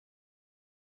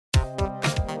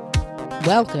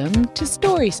Welcome to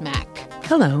Story Smack.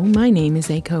 Hello, my name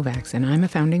is A. Kovacs, and I'm a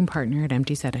founding partner at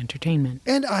Empty Set Entertainment.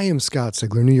 And I am Scott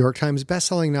Sigler, New York Times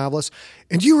bestselling novelist.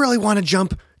 And do you really want to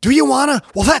jump? Do you want to?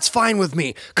 Well, that's fine with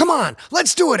me. Come on,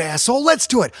 let's do it, asshole. Let's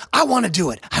do it. I want to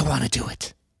do it. I want to do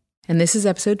it. And this is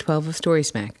episode 12 of Story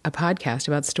Smack, a podcast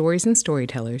about stories and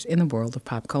storytellers in the world of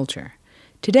pop culture.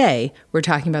 Today, we're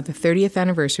talking about the 30th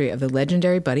anniversary of the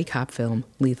legendary buddy cop film,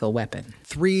 Lethal Weapon.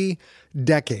 3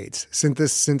 decades since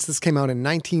this came out in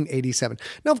 1987.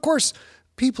 Now, of course,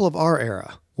 people of our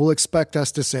era will expect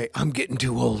us to say, I'm getting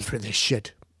too old for this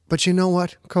shit. But you know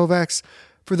what, Kovacs?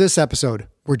 For this episode,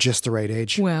 we're just the right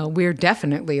age. Well, we're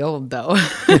definitely old, though.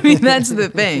 I mean, that's the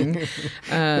thing.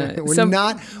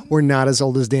 We're not as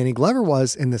old as Danny Glover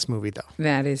was in this movie, though.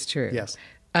 That is true. Yes.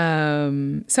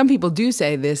 Some people do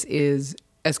say this is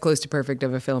as close to perfect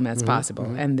of a film as possible.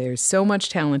 And there's so much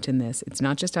talent in this. It's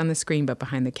not just on the screen, but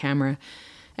behind the camera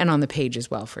and on the page as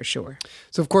well, for sure.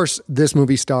 So, of course, this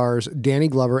movie stars Danny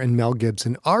Glover and Mel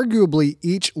Gibson, arguably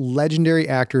each legendary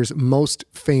actor's most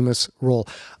famous role.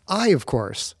 I, of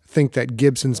course, think that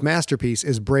Gibson's masterpiece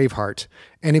is Braveheart.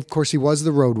 And, of course, he was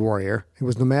the Road Warrior. He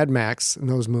was the Mad Max in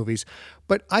those movies.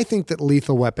 But I think that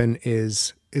Lethal Weapon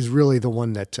is really the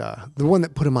one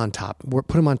that put him on top.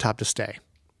 Put him on top to stay.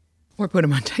 Or put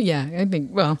him on yeah, I think,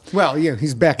 well, yeah,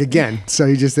 he's back again. So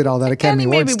he just did all that Academy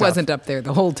Award stuff. And he maybe wasn't up there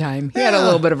the whole time. He had a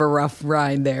little bit of a rough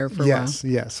ride there for a while.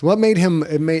 Yes. What made him,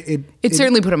 it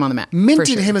certainly put him on the map.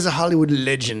 Minted him as a Hollywood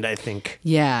legend, I think.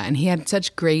 Yeah, and he had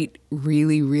such great,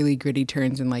 really, really gritty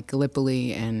turns in like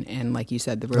Gallipoli and like you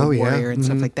said, the Road Warrior and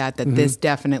stuff like that, this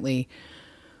definitely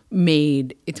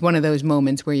it's one of those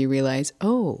moments where you realize,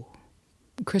 oh,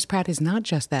 Chris Pratt is not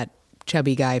just that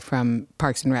chubby guy from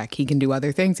Parks and Rec. He can do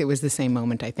other things. It was the same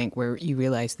moment, I think, where you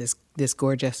realize this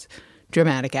gorgeous,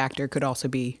 dramatic actor could also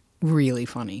be really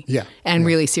funny. Yeah. And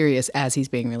really serious as he's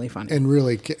being really funny. And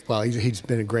really, well, he's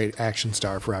been a great action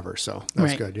star forever, so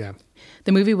that's good, yeah.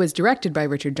 The movie was directed by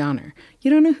Richard Donner.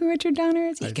 You don't know who Richard Donner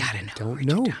is? You gotta know. Don't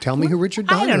know. Tell me who Richard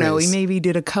Donner is. I don't know. He maybe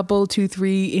did a couple, 2,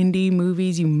 3 indie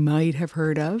movies you might have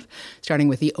heard of, starting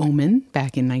with The Omen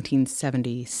back in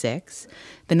 1976,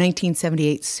 the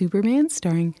 1978 Superman,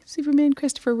 starring Superman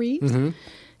Christopher Reeves,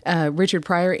 Richard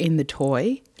Pryor in The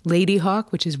Toy, Lady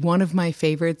Hawk, which is one of my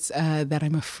favorites that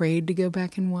I'm afraid to go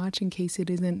back and watch in case it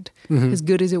isn't as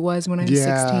good as it was when I was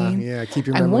 16. Yeah, keep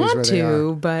your memories where they are. I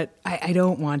want to, but I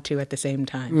don't want to at the same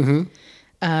time.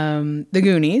 The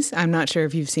Goonies. I'm not sure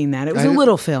if you've seen that. It was a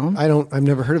little film. I've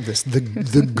never heard of this. The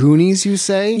Goonies, you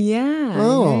say? Yeah.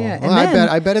 Oh, yeah. Well,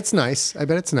 I bet it's nice.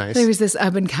 There was this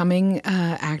up and coming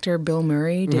actor, Bill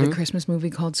Murray, did a Christmas movie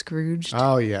called Scrooged.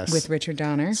 Oh, yes. With Richard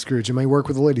Donner. Scrooge. It might work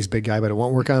with the ladies' big guy, but it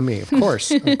won't work on me. Of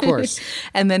course. Of course.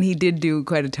 And then he did do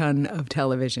quite a ton of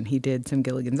television. He did some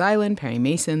Gilligan's Island, Perry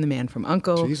Mason, The Man from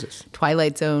U.N.C.L.E., Jesus.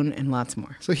 Twilight Zone, and lots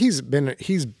more. So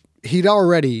he'd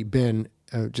already been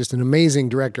just an amazing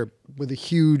director with a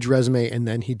huge resume, and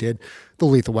then he did the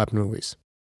Lethal Weapon movies.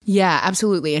 Yeah,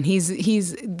 absolutely. And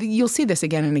you'll see this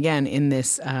again and again in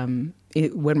this, when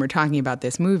we're talking about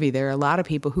this movie, there are a lot of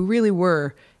people who really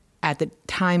were, at the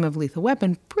time of Lethal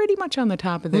Weapon, pretty much on the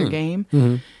top of their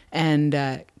game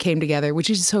and came together, which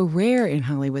is so rare in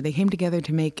Hollywood. They came together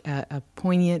to make a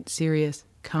poignant, serious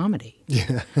comedy.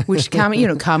 Yeah. Which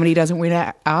comedy doesn't win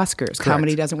Oscars. Correct.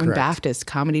 Comedy doesn't win BAFTAs.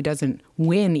 Comedy doesn't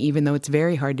win, even though it's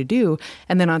very hard to do.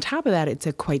 And then on top of that, it's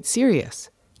a quite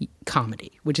serious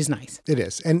comedy, which is nice. It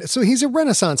is. And so he's a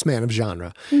renaissance man of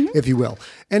genre, if you will.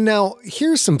 And now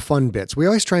here's some fun bits. We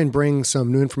always try and bring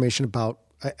some new information about,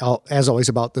 as always,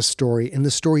 about the story and the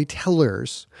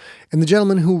storytellers. And the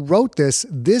gentleman who wrote this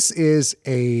is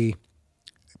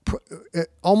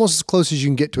almost as close as you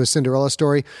can get to a Cinderella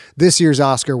story. This year's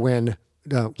Oscar win,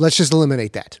 let's just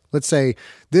eliminate that. Let's say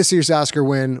this year's Oscar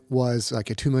win was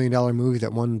like a $2 million movie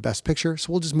that won Best Picture.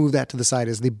 So we'll just move that to the side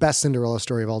as the best Cinderella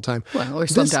story of all time. Well, or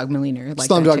Slumdog Millionaire.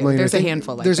 Slumdog Millionaire. There's a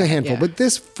handful like that. There's a handful. Yeah. But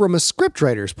this, from a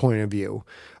scriptwriter's point of view,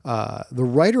 the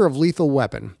writer of Lethal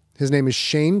Weapon, his name is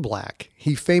Shane Black.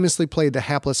 He famously played the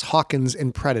hapless Hawkins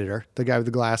in Predator, the guy with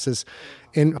the glasses,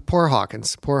 in Poor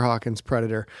Hawkins,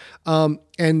 Predator.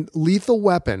 And Lethal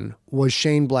Weapon was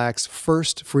Shane Black's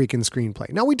first freaking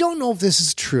screenplay. Now, we don't know if this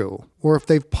is true or if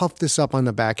they've puffed this up on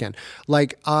the back end.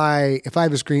 Like, if I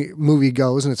have a movie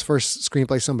goes and it's first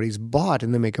screenplay somebody's bought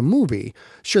and they make a movie,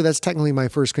 sure, that's technically my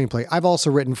first screenplay. I've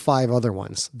also written 5 other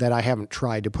ones that I haven't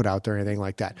tried to put out there or anything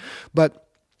like that. But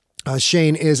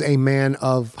Shane is a man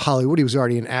of Hollywood. He was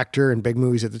already an actor in big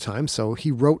movies at the time, so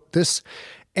he wrote this.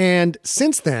 And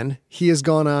since then, he has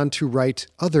gone on to write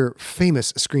other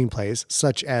famous screenplays,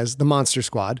 such as The Monster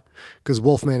Squad, because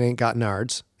Wolfman Ain't Got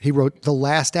Nards. He wrote The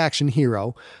Last Action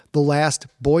Hero, The Last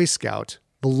Boy Scout,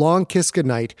 The Long Kiss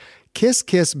Goodnight, Kiss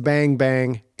Kiss Bang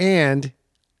Bang, and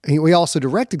we also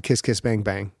directed Kiss Kiss Bang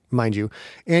Bang, mind you.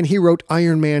 And he wrote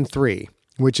Iron Man 3,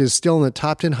 which is still in the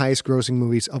top 10 highest grossing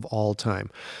movies of all time.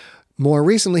 More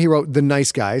recently, he wrote The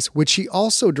Nice Guys, which he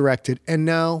also directed. And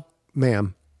now,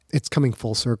 ma'am, it's coming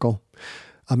full circle.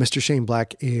 Mr. Shane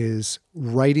Black is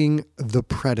writing The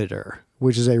Predator,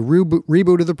 which is a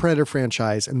reboot of the Predator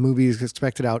franchise, and the movie is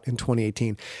expected out in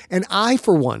 2018. And I,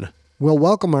 for one, will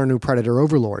welcome our new Predator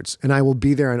overlords, and I will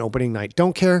be there on opening night.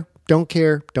 Don't care.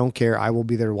 I will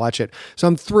be there to watch it. So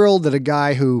I'm thrilled that a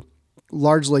guy who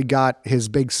largely got his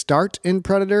big start in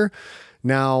Predator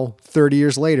now 30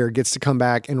 years later gets to come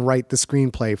back and write the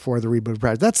screenplay for the reboot of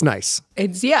Predator. That's nice.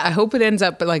 I hope it ends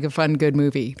up like a fun, good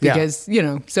movie because,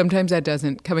 sometimes that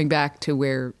doesn't, coming back to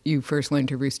where you first learned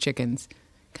to roost chickens,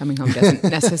 coming home doesn't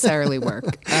necessarily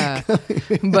work.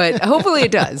 But hopefully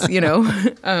it does,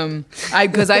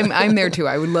 because I'm there too.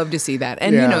 I would love to see that.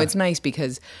 And, it's nice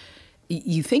because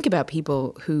you think about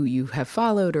people who you have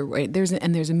followed, there's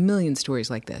a million stories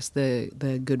like this.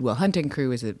 The Good Will Hunting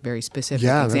crew is a very specific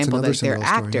example. That they're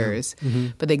actors,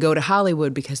 but they go to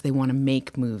Hollywood because they want to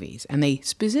make movies, and they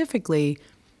specifically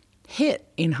hit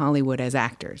in Hollywood as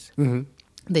actors. Mm-hmm.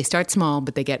 They start small,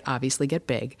 but they obviously get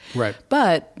big. Right.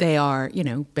 But they are,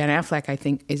 Ben Affleck, I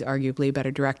think, is arguably a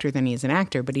better director than he is an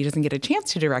actor, but he doesn't get a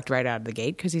chance to direct right out of the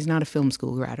gate because he's not a film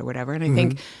school grad or whatever. And I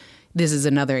think this is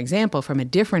another example from a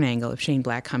different angle of Shane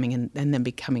Black coming in and then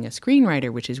becoming a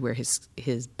screenwriter, which is where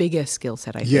his biggest skill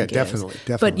set, I think, is. Yeah, definitely.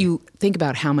 But you think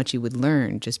about how much you would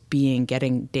learn just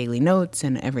getting daily notes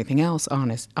and everything else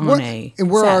on a And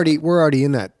we're set. already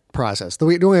in that process.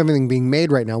 We don't have anything being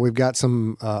made right now. We've got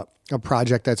some a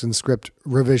project that's in script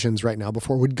revisions right now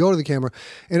before we'd go to the camera,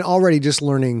 and already just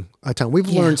learning a ton. We've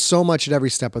learned so much at every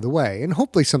step of the way, and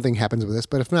hopefully something happens with this.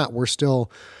 But if not, we're still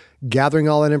gathering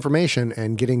all that information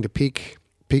and getting to peek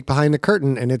behind the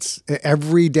curtain, and it's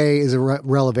every day is a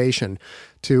revelation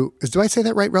to, do I say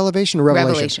that right? Revelation or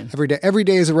revelation? Every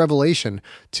day is a revelation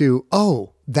to,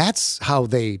 that's how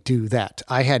they do that.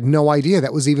 I had no idea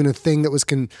that was even a thing that was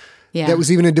that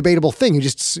was even a debatable thing.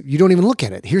 You don't even look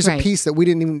at it. Here's a piece that we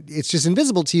didn't even, it's just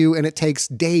invisible to you, and it takes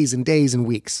days and days and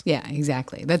weeks. Yeah,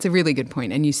 exactly. That's a really good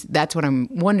point. And that's what I'm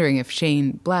wondering, if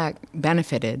Shane Black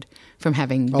benefited from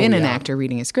having been an actor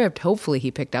reading a script. Hopefully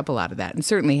he picked up a lot of that, and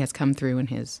certainly has come through in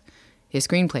his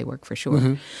screenplay work for sure.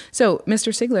 Mm-hmm. So,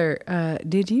 Mr. Sigler,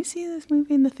 did you see this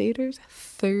movie in the theaters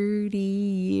 30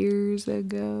 years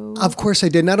ago? Of course I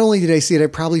did. Not only did I see it, I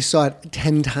probably saw it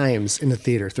 10 times in the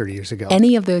theater 30 years ago.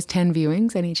 Any of those 10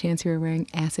 viewings, any chance you were wearing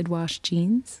acid wash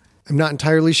jeans? I'm not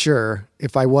entirely sure.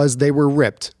 If I was, they were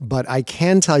ripped. But I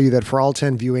can tell you that for all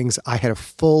 10 viewings, I had a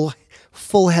full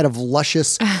head of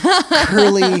luscious,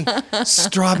 curly,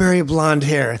 strawberry blonde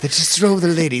hair that just drove the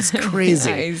ladies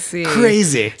crazy. I see.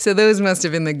 Crazy. So those must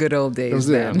have been the good old days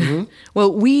then. Mm-hmm.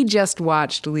 Well, we just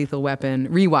watched Lethal Weapon,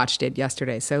 rewatched it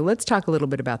yesterday. So let's talk a little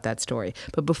bit about that story.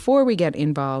 But before we get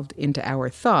involved into our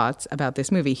thoughts about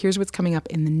this movie, here's what's coming up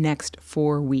in the next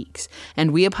 4 weeks.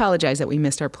 And we apologize that we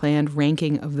missed our planned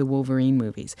ranking of the Wolverine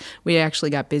movies. We actually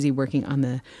got busy working on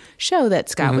the show that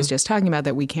Scott was just talking about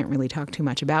that we can't really talk too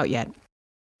much about yet.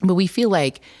 But we feel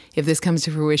like if this comes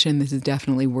to fruition, this is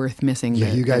definitely worth missing.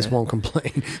 Yeah, you guys won't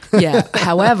complain. Yeah.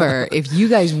 However, if you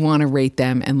guys want to rate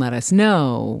them and let us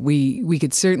know, we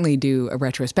could certainly do a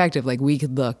retrospective. Like, we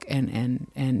could look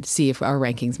and see if our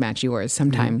rankings match yours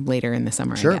sometime later in the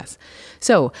summer, I guess.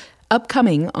 So,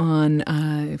 upcoming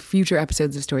on future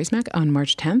episodes of Story Smack on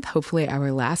March 10th, hopefully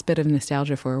our last bit of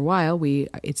nostalgia for a while,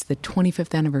 it's the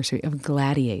 25th anniversary of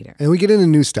Gladiator. And we get into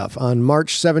new stuff. On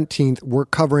March 17th, we're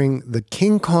covering the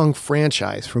King Kong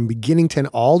franchise from beginning to end,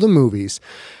 all the movies,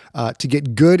 to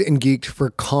get good and geeked for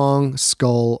Kong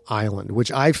Skull Island, which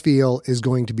I feel is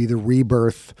going to be the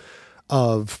rebirth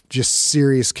of just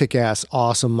serious, kick-ass,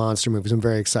 awesome monster movies. I'm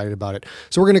very excited about it.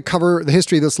 So we're going to cover the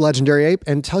history of this legendary ape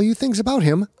and tell you things about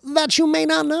him that you may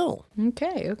not know.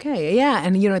 Okay. Yeah,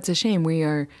 and it's a shame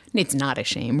it's not a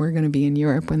shame. We're going to be in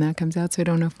Europe when that comes out, so I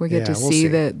don't know if we get to see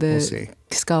the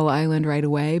Skull Island right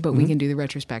away, but we can do the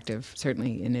retrospective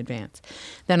certainly in advance.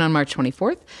 Then on March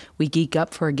 24th, we geek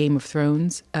up for a Game of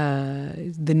Thrones,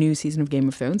 the new season of Game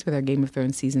of Thrones with our Game of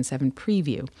Thrones Season 7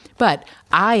 preview. But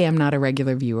I am not a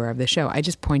regular viewer of the show. I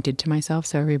just pointed to myself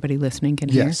so everybody listening can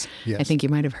hear. Yes. I think you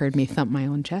might have heard me thump my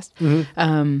own chest.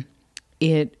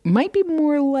 It might be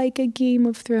more like a Game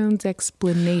of Thrones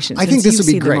explanation. I think this would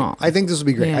be great.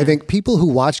 Yeah. I think people who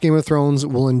watch Game of Thrones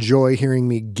will enjoy hearing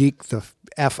me geek the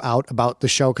F out about the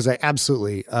show because I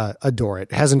absolutely adore it.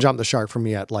 It hasn't jumped the shark for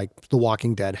me yet like The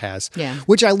Walking Dead has,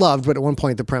 which I loved, but at one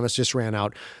point the premise just ran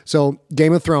out. So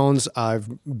Game of Thrones,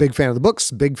 I'm a big fan of the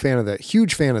books,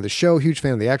 huge fan of the show, huge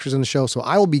fan of the actors in the show. So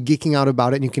I will be geeking out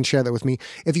about it, and you can share that with me.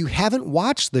 If you haven't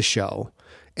watched the show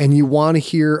and you want to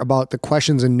hear about the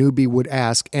questions a newbie would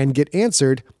ask and get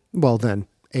answered, well then,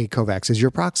 Kovacs is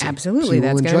your proxy. Absolutely, so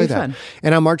that's going to be fun.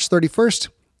 And on March 31st,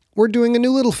 we're doing a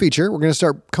new little feature. We're going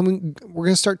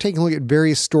to start taking a look at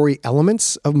various story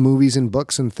elements of movies and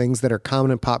books and things that are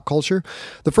common in pop culture.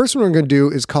 The first one we're going to do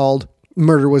is called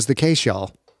Murder Was the Case,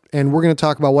 y'all. And we're going to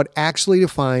talk about what actually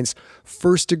defines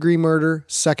first-degree murder,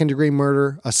 second-degree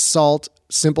murder, assault,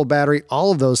 simple battery,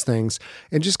 all of those things,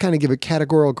 and just kind of give a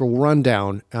categorical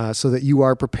rundown so that you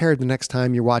are prepared the next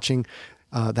time you're watching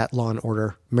that Law &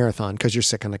 Order marathon because you're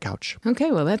sick on the couch.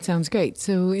 Okay, well, that sounds great.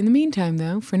 So in the meantime,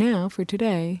 though, for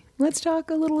today, let's talk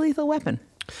a little Lethal Weapon.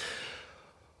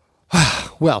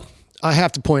 Well, I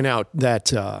have to point out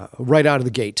that right out of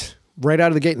the gate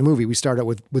in the movie, we start out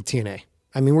with TNA.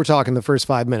 I mean, we're talking the first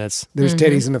 5 minutes. There's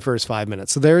titties in the first 5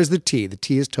 minutes. So there is the T. The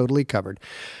T is totally covered.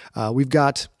 We've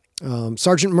got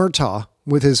Sergeant Murtaugh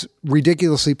with his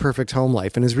ridiculously perfect home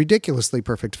life and his ridiculously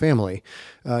perfect family.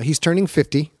 He's turning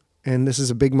 50. And this is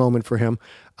a big moment for him.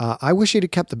 I wish he'd have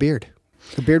kept the beard.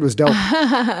 The beard was dope.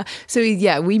 So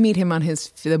we meet him on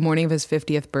the morning of his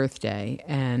 50th birthday,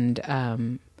 and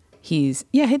it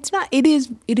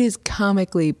is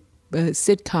comically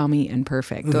sitcom-y and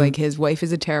perfect. Like his wife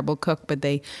is a terrible cook, but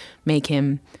they make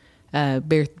him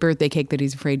birthday cake that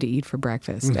he's afraid to eat for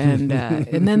breakfast, and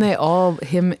then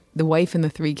the wife and the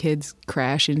 3 kids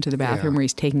crash into the bathroom where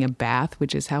he's taking a bath,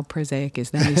 which is how prosaic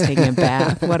is that? He's taking a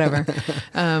bath, whatever.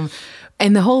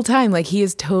 And the whole time, like, he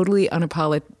is totally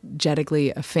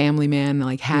unapologetically a family man,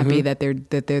 like happy that they're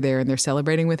there and they're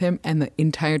celebrating with him. And the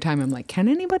entire time, I'm like, can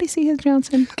anybody see his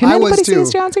Johnson? Can anybody see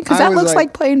his Johnson? Because that looks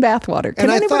like plain bathwater. Can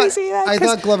anybody see that? I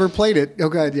thought Glover played it. Oh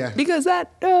God, yeah. Because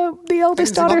the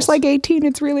eldest daughter's like 18.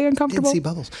 It's really uncomfortable. Didn't see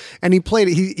bubbles. And he played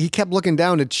it. He kept looking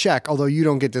down to check, although you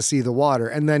don't get to see the water.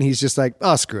 And then he's just like,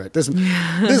 oh, screw it. This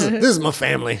is my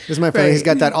family. This is my family. Right. He's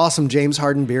got that awesome James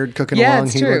Harden beard cooking along.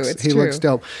 It's true. He looks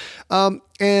dope.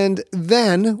 And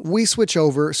then we switch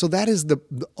over. So that is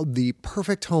the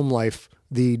perfect home life,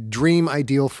 the dream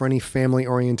ideal for any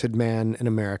family-oriented man in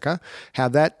America.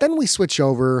 Have that. Then we switch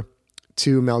over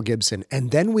to Mel Gibson.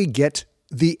 And then we get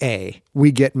the A.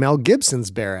 We get Mel Gibson's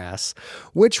bare ass,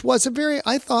 which was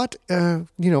I thought,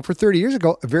 for 30 years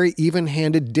ago, a very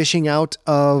even-handed dishing out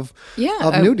of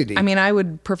nudity. I mean, I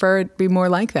would prefer it be more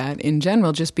like that in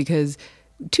general, just because...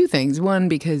 2 things. One,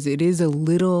 because it is a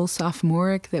little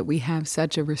sophomoric that we have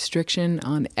such a restriction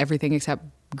on everything except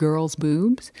girls'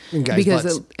 boobs. And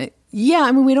guys' butts.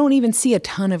 I mean, we don't even see a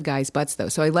ton of guys' butts, though.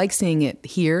 So I like seeing it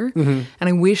here. And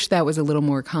I wish that was a little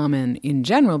more common in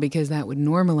general, because that would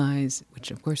normalize, which,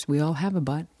 of course, we all have a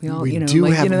butt. We all, we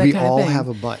have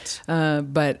a butt.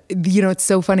 But, it's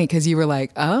so funny because you were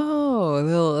like, oh, a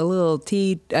little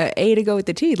T, A to go with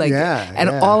the T. Like,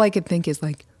 all I could think is,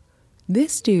 like,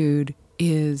 this dude...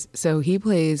 he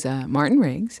plays Martin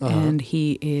Riggs, and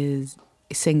he is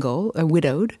single,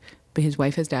 widowed, but his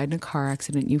wife has died in a car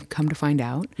accident, you've come to find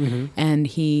out. And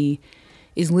he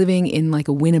is living in like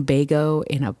a Winnebago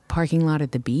in a parking lot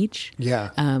at the beach.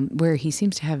 Where he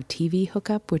seems to have a TV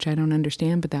hookup, which I don't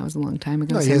understand, but that was a long time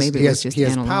ago. He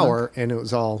has power, and it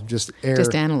was all just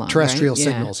analog, terrestrial right?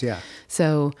 signals.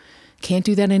 So can't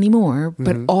do that anymore.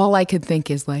 But all I could think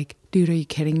is like, dude, are you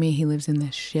kidding me? He lives in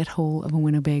this shithole of a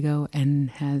Winnebago and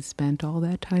has spent all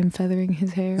that time feathering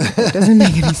his hair. It doesn't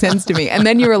make any sense to me. And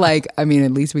then you were like, I mean,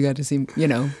 at least we got to see,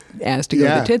 ass to go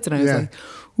to the tits. And I was like,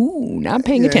 ooh, not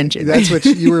paying attention. That's what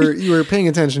you were paying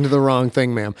attention to the wrong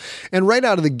thing, ma'am. And right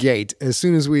out of the gate, as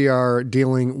soon as we are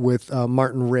dealing with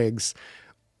Martin Riggs,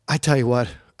 I tell you what,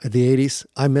 the 80s,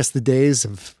 I miss the days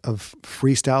of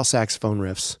freestyle saxophone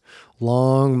riffs.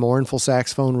 Long, mournful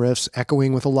saxophone riffs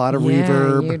echoing with a lot of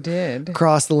reverb. You did.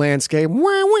 Across the landscape. Wah,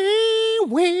 wah,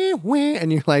 wah, wah.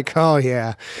 And you're like, oh,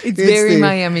 yeah. It's very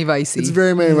Miami Vice-y. It's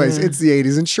very Miami Vice. It's the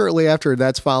 80s. And shortly after,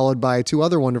 that's followed by 2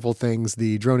 other wonderful things,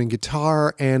 the droning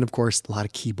guitar and, of course, a lot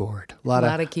of keyboard. A lot of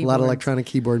electronic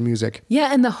keyboard music.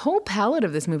 Yeah, and the whole palette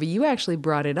of this movie, you actually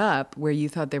brought it up where you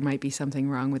thought there might be something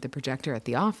wrong with the projector at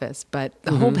the office. But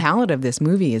the whole palette of this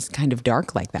movie is kind of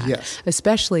dark like that. Yes.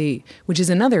 Especially, which is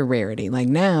another rarity. Like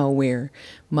now we're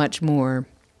much more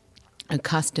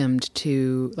accustomed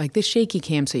to like the shaky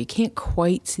cam, so you can't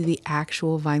quite see the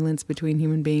actual violence between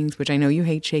human beings, which I know you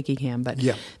hate shaky cam, but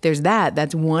there's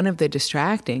that's one of the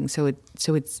distracting. So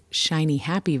it's shiny,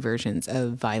 happy versions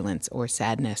of violence or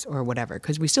sadness or whatever,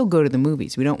 because we still go to the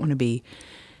movies. We don't want to be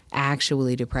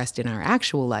actually depressed in our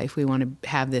actual life. We want to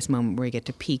have this moment where we get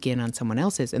to peek in on someone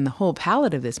else's. And the whole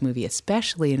palette of this movie,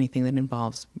 especially anything that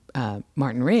involves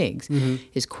Martin Riggs,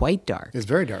 is quite dark. It's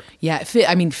very dark. Yeah,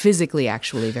 physically,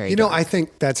 actually very dark. I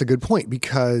think that's a good point,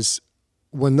 because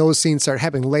when those scenes start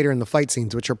happening later in the fight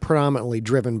scenes, which are predominantly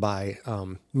driven by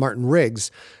Martin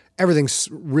Riggs, everything's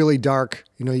really dark.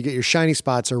 You get your shiny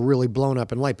spots are really blown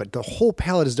up in light, but the whole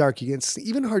palette is dark. It's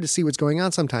even hard to see what's going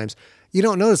on sometimes. You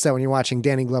don't notice that when you're watching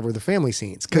Danny Glover, the family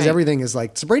scenes, because everything is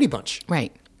like, it's a Brady Bunch.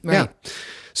 Right. Yeah.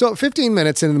 So 15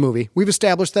 minutes into the movie, we've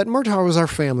established that Murtaugh was our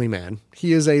family man.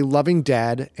 He is a loving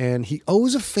dad, and he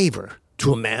owes a favor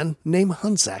to a man named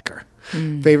Hunsaker.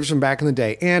 Favors from back in the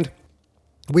day. And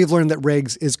we've learned that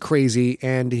Riggs is crazy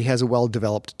and he has a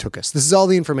well-developed tuchus. This is all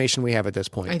the information we have at this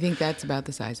point. I think that's about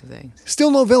the size of things.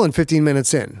 Still no villain 15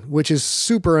 minutes in, which is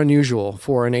super unusual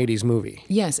for an 80s movie.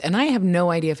 Yes, and I have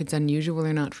no idea if it's unusual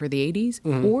or not for the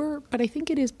 80s, but I think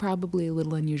it is probably a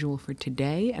little unusual for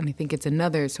today, and I think it's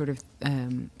another sort of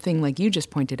thing like you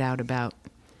just pointed out about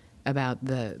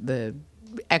the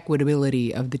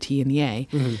equitability of the T and the A.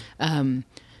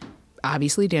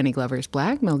 Obviously, Danny Glover is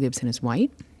black, Mel Gibson is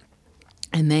white.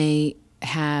 And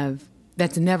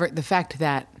that's never, the fact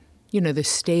that, the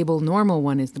stable, normal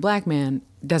one is the black man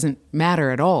doesn't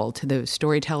matter at all to the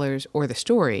storytellers or the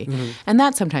story. And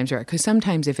that's sometimes rare, because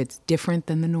sometimes if it's different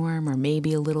than the norm or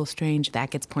maybe a little strange, that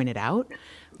gets pointed out.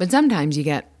 But sometimes you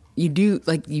get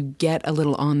a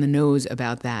little on the nose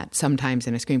about that sometimes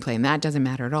in a screenplay, and that doesn't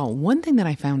matter at all. One thing that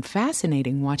I found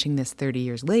fascinating watching this 30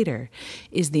 years later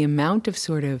is the amount of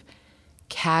sort of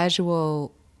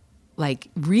casual,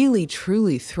 really,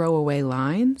 truly throwaway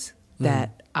lines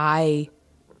that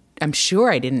I'm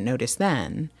sure I didn't notice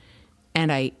then,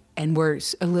 and were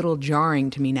a little jarring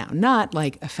to me now. Not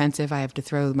like offensive, I have to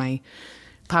throw my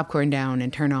popcorn down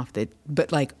and turn off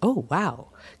but oh wow,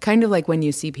 kind of like when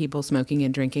you see people smoking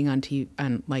and drinking on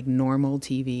normal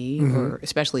TV, or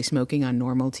especially smoking on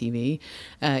normal TV,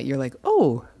 you're like,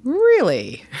 oh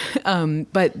really?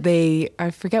 But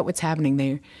I forget what's happening.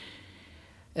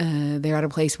 They're at a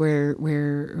place where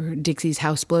Dixie's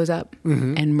house blows up,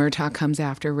 and Murtaugh comes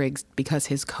after Riggs because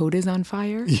his coat is on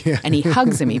fire, and he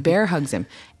hugs him, he bear hugs him,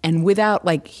 and without,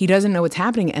 he doesn't know what's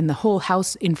happening, and the whole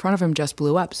house in front of him just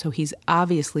blew up, so he's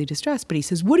obviously distressed, but he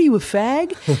says, "What are you, a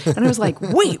fag?" And I was like,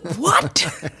 wait, what?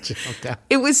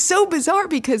 It was so bizarre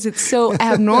because it's so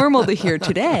abnormal to hear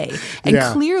today, and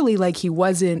clearly he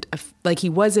wasn't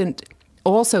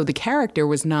also, the character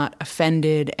was not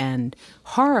offended and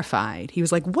horrified. He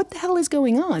was like, what the hell is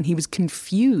going on? He was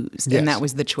confused, and that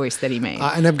was the choice that he made.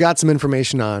 And I've got some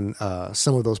information on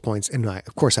some of those points, and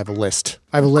of course I have a list.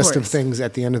 I have a list of things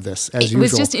at the end of this, as usual. It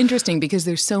was just interesting because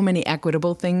there's so many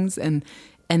equitable things and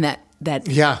that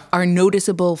are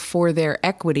noticeable for their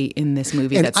equity in this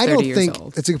movie that's 30 years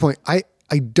old. That's a good point.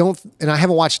 I don't, and I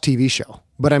haven't watched a TV show,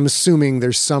 but I'm assuming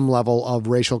there's some level of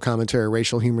racial commentary,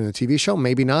 racial humor in the TV show.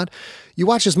 Maybe not. You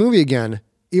watch this movie again,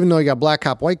 even though you got black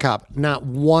cop, white cop, not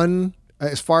one,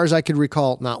 as far as I could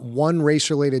recall, not one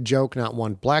race-related joke, not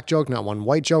one black joke, not one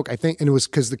white joke. I think, and it was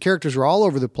because the characters were all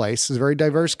over the place. It's a very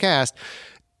diverse cast.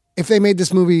 If they made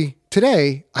this movie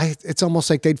today, it's almost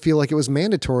like they'd feel like it was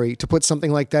mandatory to put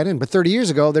something like that in. But 30 years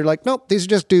ago, they're like, nope, these are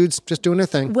just dudes just doing their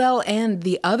thing. Well, and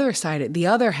the other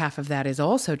half of that is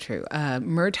also true.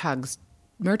 Murtaugh's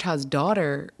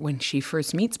daughter, when she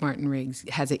first meets Martin Riggs,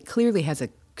 clearly has a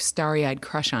starry-eyed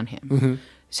crush on him.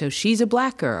 So she's a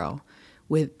black girl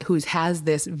who has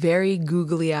this very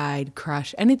googly-eyed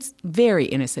crush, and it's very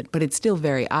innocent, but it's still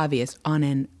very obvious, on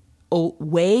an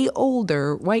way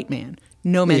older white man.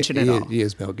 No mention at all. He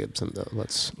is Mel Gibson, though.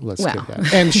 Let's get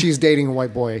that. And she's dating a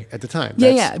white boy at the time.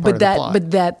 But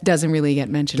that doesn't really get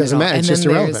mentioned at all. Doesn't matter. It's just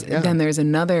irrelevant. Then there's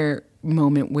another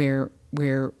moment where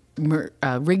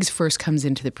Riggs first comes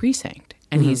into the precinct,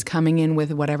 and he's coming in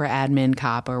with whatever admin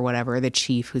cop or whatever, the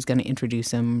chief who's going to introduce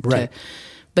him. But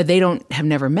they have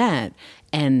never met,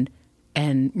 and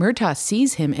Murtaugh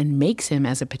sees him and makes him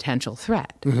as a potential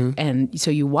threat. And so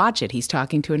you watch it. He's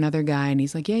talking to another guy, and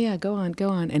he's like, yeah, go on.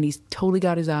 And he's totally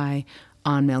got his eye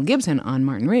on Mel Gibson, on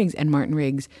Martin Riggs, and Martin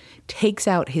Riggs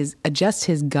adjusts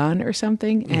his gun or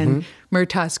something, and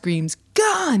Murtaugh screams,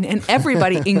 gun! And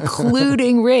everybody,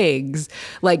 including Riggs,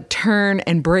 turn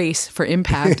and brace for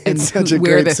impact and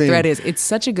where the threat is. It's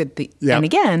such a good thing. Yep. And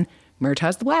again,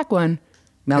 Murtaugh's the black one.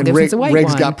 Mel Gibson's a white one.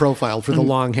 Riggs got profiled for the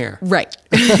long hair. Right.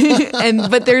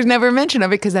 But there's never mention of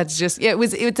it because that's just,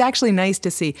 it's actually nice to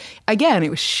see. Again,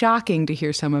 it was shocking to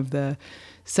hear some of the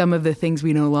things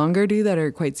we no longer do that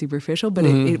are quite superficial, but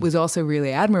it was also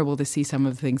really admirable to see some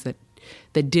of the things that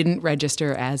that didn't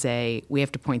register as we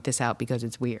have to point this out because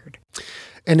it's weird.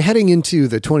 And heading into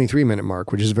the 23-minute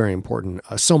mark, which is very important,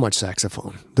 so much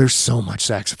saxophone. There's so much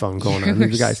saxophone going on.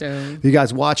 If you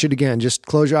guys watch it again, just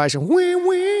close your eyes and wee,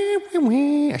 wee, wee,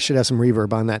 wee. I should have some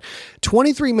reverb on that.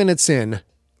 23 minutes in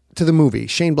to the movie,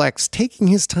 Shane Black's taking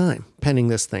his time penning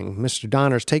this thing. Mr.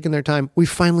 Donner's taking their time. We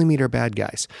finally meet our bad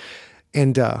guys.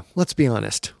 And let's be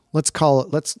honest. Let's call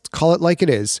it like it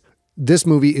is. This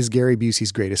movie is Gary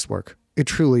Busey's greatest work. It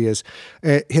truly is.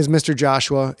 His Mr.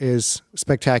 Joshua is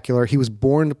spectacular. He was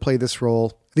born to play this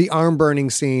role. The arm burning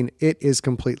scene, it is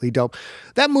completely dope.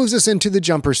 That moves us into the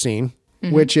jumper scene,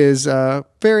 which is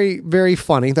very, very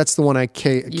funny. That's the one I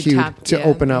cued to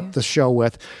open up the show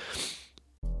with.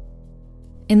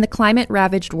 In the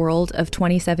climate-ravaged world of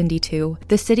 2072,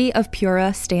 the city of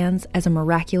Pura stands as a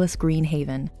miraculous green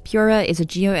haven. Pura is a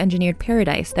geoengineered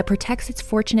paradise that protects its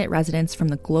fortunate residents from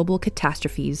the global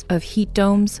catastrophes of heat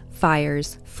domes,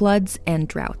 fires, floods, and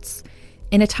droughts.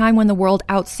 In a time when the world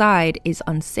outside is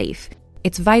unsafe,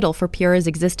 it's vital for Pura's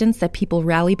existence that people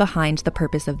rally behind the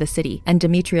purpose of the city, and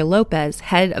Demetria Lopez,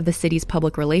 head of the city's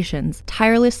public relations,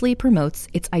 tirelessly promotes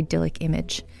its idyllic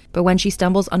image. But when she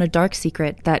stumbles on a dark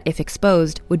secret that, if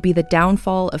exposed, would be the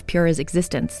downfall of Pura's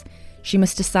existence, she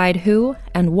must decide who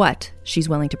and what she's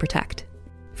willing to protect.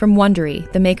 From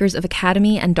Wondery, the makers of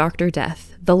Academy and Dr.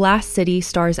 Death, The Last City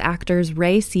stars actors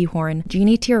Ray Seahorn,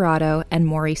 Jeannie Tirado, and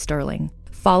Maury Sterling.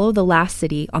 Follow The Last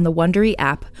City on the Wondery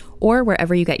app or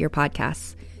wherever you get your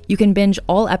podcasts. You can binge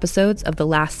all episodes of The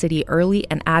Last City early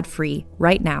and ad-free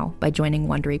right now by joining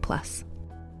Wondery Plus.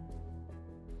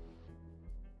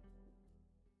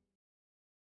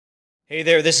 Hey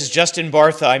there, this is Justin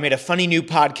Bartha. I made a funny new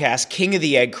podcast, King of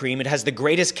the Egg Cream. It has the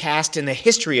greatest cast in the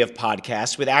history of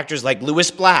podcasts with actors like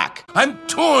Louis Black. I'm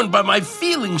torn by my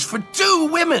feelings for two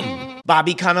women.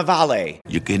 Bobby Cannavale.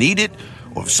 You can eat it,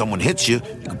 or if someone hits you,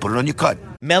 you can put it on your cut.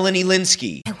 Melanie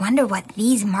Linsky. I wonder what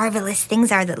these marvelous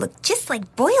things are that look just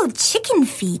like boiled chicken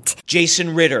feet.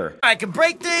 Jason Ritter. I can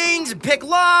break things and pick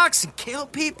locks and kill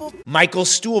people. Michael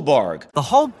Stuhlbarg. The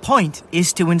whole point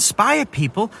is to inspire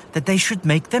people that they should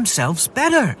make themselves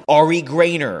better. Ari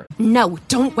Grainer. No,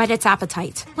 don't whet its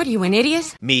appetite. What are you, an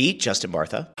idiot? Me, Justin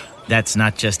Bartha. That's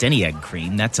not just any egg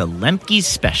cream, that's a Lemke's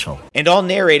special. And all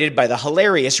narrated by the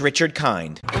hilarious Richard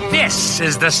Kind. This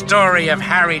is the story of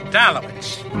Harry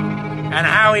Dalowitz and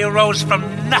how he rose from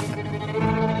nothing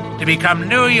to become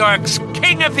New York's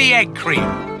King of the Egg Cream.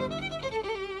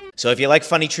 So if you like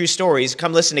funny true stories,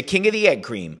 come listen to King of the Egg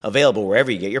Cream, available wherever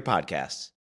you get your podcasts.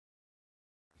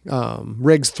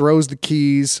 Riggs throws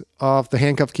the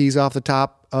handcuff keys off the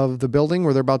top of the building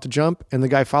where they're about to jump, and the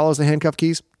guy follows the handcuff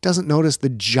keys, doesn't notice the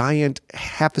giant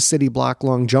half a city block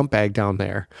long jump bag down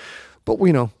there. But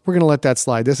we're going to let that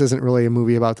slide. This isn't really a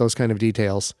movie about those kind of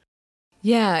details.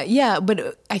 Yeah,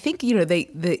 but I think,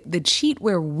 the cheat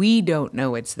where we don't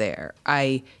know it's there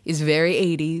is very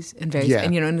 80s and very,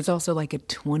 and it's also like a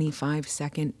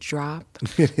 25-second drop.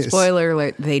 It is. Spoiler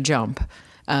alert, they jump.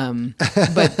 But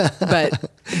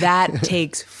that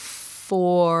takes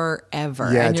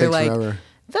forever. Yeah, and it you're takes like, forever.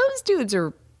 Those dudes are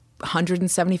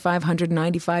 175,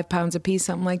 195 pounds a piece,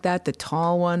 something like that. The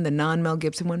tall one, the non-Mel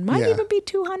Gibson one, might even be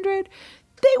 200.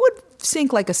 They would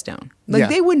sink like a stone.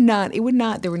 There would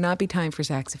not be time for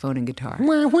saxophone and guitar.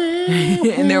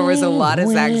 And there was a lot of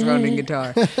saxophone and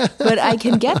guitar. But I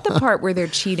can get the part where they're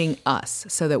cheating us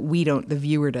so that the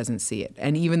viewer doesn't see it.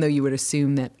 And even though you would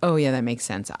assume that, oh yeah, that makes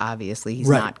sense. Obviously, he's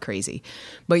not crazy.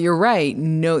 But you're right.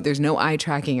 No, there's no eye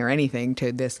tracking or anything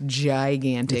to this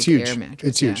gigantic air mattress.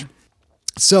 It's huge.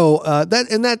 So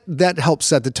that helps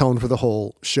set the tone for the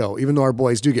whole show. Even though our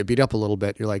boys do get beat up a little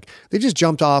bit, you're like, they just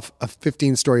jumped off a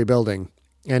 15-story building,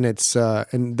 and it's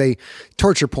and they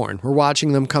torture porn. We're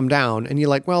watching them come down, and you're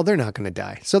like, well, they're not going to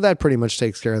die. So that pretty much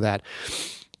takes care of that.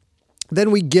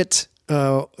 Then we get.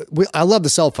 I love the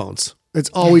cell phones. It's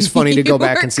always funny to go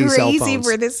back and see cell phones. Crazy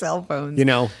for the cell phones.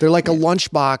 They're like a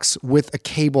lunchbox with a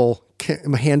cable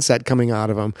handset coming out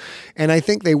of them. And I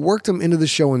think they worked them into the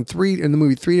show in the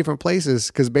movie three different places,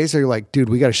 because basically like, dude,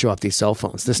 we got to show off these cell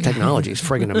phones. This technology is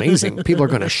friggin' amazing. People are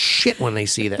going to shit when they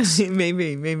see this.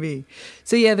 Maybe.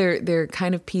 So yeah, they're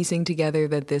kind of piecing together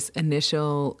that this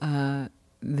initial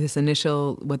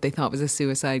what they thought was a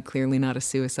suicide, clearly not a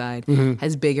suicide,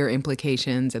 has bigger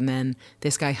implications. And then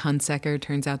this guy Hunsaker,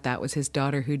 turns out that was his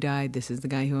daughter who died. This is the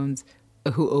guy who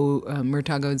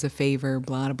Murtaugh owes a favor,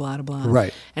 blah, blah, blah, blah.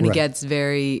 Right. And it gets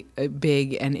very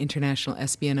big and international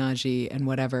espionage and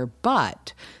whatever.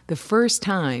 But the first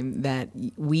time that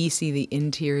we see the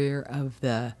interior of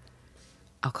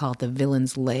I'll call it the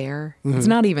villain's lair. It's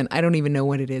not even, I don't even know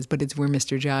what it is, but it's where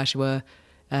Mr. Joshua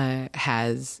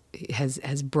has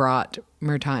brought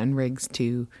Murtaugh and Riggs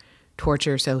to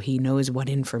torture, so he knows what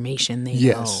information they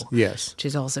know. Yes. Which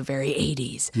is also very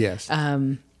 80s. Yes.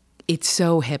 It's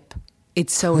so hip.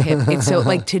 It's so hip. It's so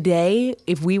like today,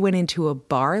 if we went into a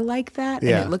bar like that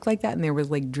and it looked like that and there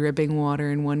was like dripping water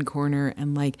in one corner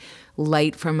and like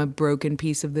light from a broken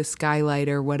piece of the skylight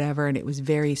or whatever, and it was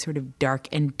very sort of dark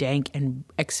and dank and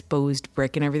exposed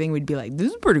brick and everything, we'd be like,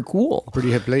 this is pretty cool.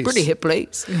 Pretty hip place. Pretty hip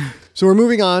place. So we're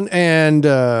moving on, and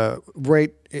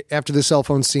right after the cell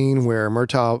phone scene where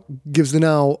Murtaugh gives the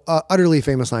now utterly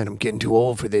famous line, "I'm getting too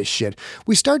old for this shit,"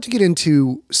 we start to get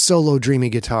into solo dreamy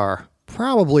guitar.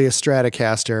 Probably a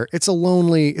Stratocaster. It's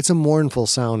a mournful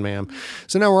sound, ma'am.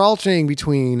 So now we're alternating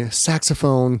between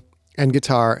saxophone and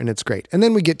guitar, and it's great. And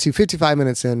then we get to 55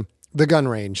 minutes in, the gun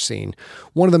range scene.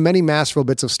 One of the many masterful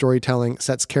bits of storytelling,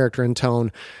 sets character and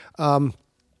tone.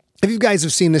 If you guys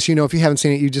have seen this, you know. If you haven't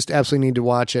seen it, you just absolutely need to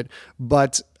watch it.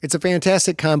 But it's a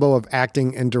fantastic combo of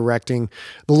acting and directing.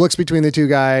 The looks between the two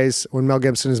guys when Mel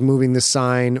Gibson is moving the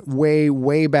sign way,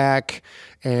 way back,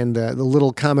 and the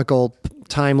little comical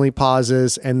timely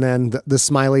pauses, and then the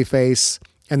smiley face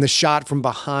and the shot from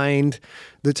behind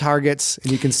the targets,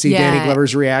 and you can see Danny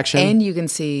Glover's reaction. And you can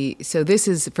see, so this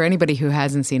is, for anybody who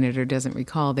hasn't seen it or doesn't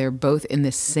recall, they're both in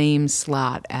the same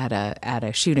slot at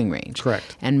a shooting range.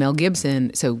 Correct. And Mel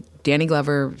Gibson, so Danny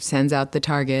Glover sends out the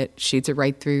target, shoots it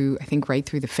right through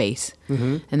the face,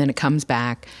 and then it comes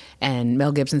back, and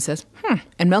Mel Gibson says,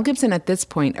 And Mel Gibson at this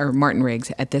point, or Martin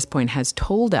Riggs at this point, has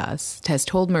told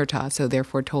Murtaugh, so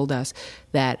therefore told us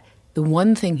that the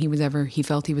one thing he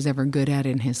felt he was ever good at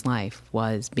in his life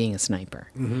was being a sniper.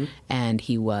 And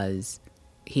he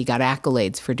got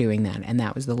accolades for doing that. And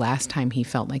that was the last time he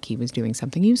felt like he was doing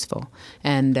something useful.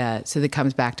 And so that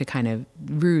comes back to kind of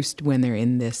roost when they're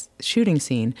in this shooting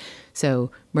scene.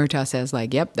 So Murtaugh says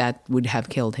like, yep, that would have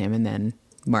killed him. And then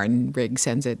Martin Riggs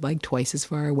sends it like twice as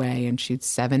far away and shoots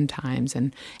 7 times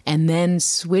and then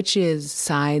switches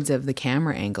sides of the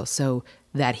camera angle so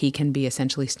that he can be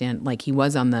essentially like he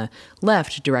was on the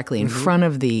left directly in front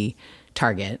of the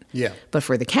target. Yeah. But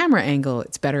for the camera angle,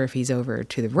 it's better if he's over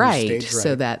to the right,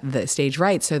 so that the stage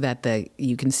right, so that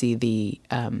you can see the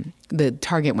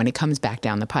target when it comes back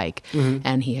down the pike.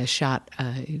 And he has shot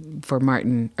for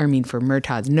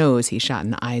Murtaugh's nose, he shot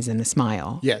in the eyes and a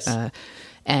smile. Yes.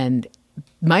 And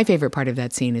my favorite part of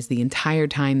that scene is the entire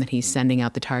time that he's sending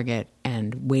out the target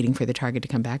and waiting for the target to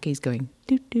come back, he's going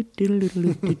and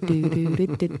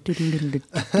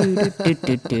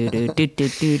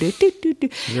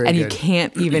you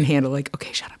can't even handle like,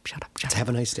 okay, shut up. Have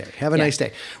a nice day. Have a nice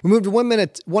day. We moved to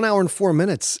 1 hour and 4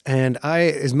 minutes. And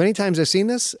as many times I've seen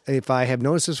this, if I have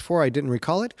noticed this before, I didn't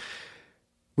recall it.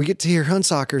 We get to hear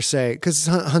Hunsaker say, because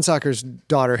Hunsaker's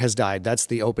daughter has died. That's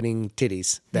the opening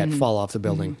titties that fall off the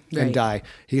building and die.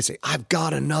 He can say, I've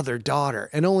got another daughter.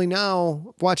 And only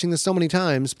now, watching this so many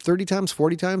times, 30 times,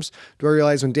 40 times, do I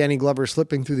realize when Danny Glover is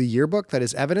flipping through the yearbook, that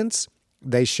is evidence.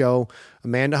 They show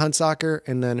Amanda Hunsaker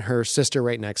and then her sister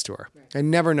right next to her. Right. I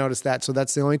never noticed that. So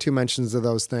that's the only 2 mentions of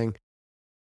those things.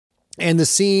 And the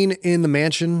scene in the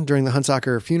mansion during the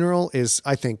Hunsaker funeral is,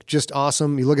 I think, just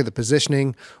awesome. You look at the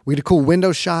positioning. We get a cool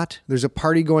window shot. There's a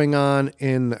party going on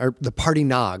the party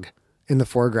nog in the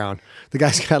foreground. The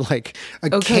guy's got like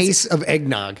a case of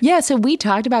eggnog. Yeah, so we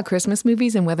talked about Christmas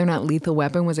movies and whether or not Lethal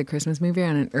Weapon was a Christmas movie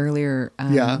on an earlier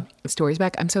Stories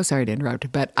Back. I'm so sorry to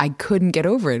interrupt, but I couldn't get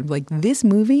over it. Like, this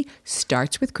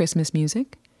starts with Christmas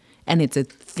music. And it's a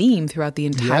theme throughout the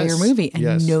entire movie.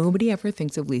 And nobody ever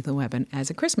thinks of Lethal Weapon as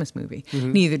a Christmas movie.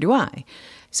 Neither do I.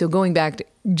 So going back to,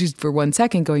 just for 1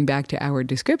 second, going back to our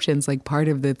descriptions, like part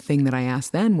of the thing that I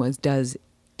asked then was, does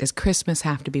Christmas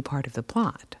have to be part of the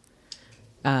plot?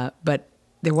 But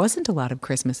there wasn't a lot of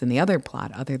Christmas in the other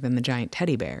plot other than the giant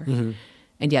teddy bear.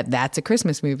 And yet that's a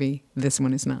Christmas movie. This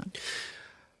one is not.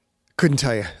 Couldn't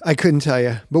tell you. I couldn't tell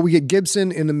you. But we get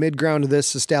Gibson in the midground of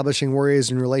this, establishing where he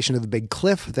is in relation to the big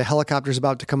cliff the helicopter's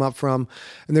about to come up from.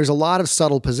 And there's a lot of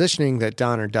subtle positioning that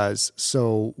Donner does.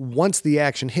 So once the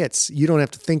action hits, you don't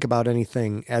have to think about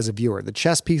anything as a viewer. The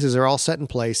chess pieces are all set in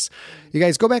place. You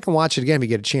guys go back and watch it again if you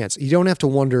get a chance. You don't have to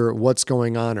wonder what's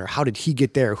going on or how did he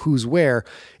get there, who's where.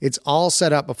 It's all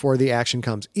set up before the action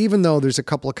comes. Even though there's a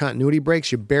couple of continuity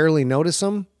breaks, you barely notice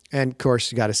them. And of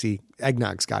course, you got to see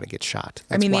eggnog's got to get shot.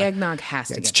 That's the eggnog has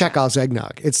to get shot. It's Chekhov's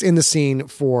eggnog. It's in the scene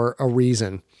for a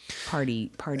reason.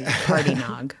 Party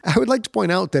nog. I would like to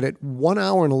point out that at 1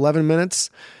 hour and 11 minutes,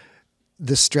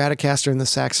 the Stratocaster and the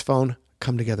saxophone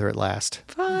come together at last.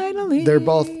 Finally. They're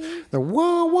wah,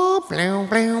 wah, blow,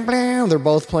 blow, blow. They're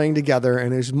both playing together,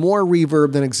 and there's more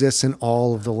reverb than exists in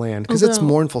all of the land because it's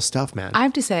mournful stuff, man. I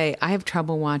have to say, I have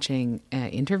trouble watching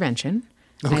Intervention.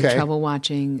 I Okay. have trouble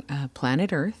watching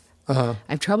Planet Earth. I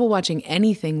have trouble watching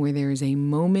anything where there is a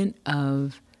moment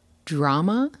of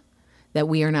drama that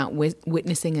we are not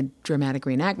witnessing a dramatic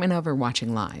reenactment of or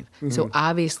watching live. So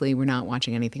obviously we're not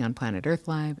watching anything on Planet Earth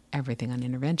live. Everything on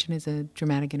Intervention is a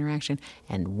dramatic interaction.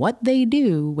 And what they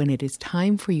do when it is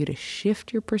time for you to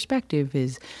shift your perspective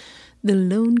is the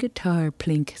lone guitar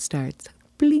plink starts.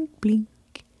 Blink, blink.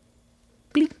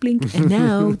 Blink, blink, and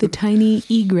now the tiny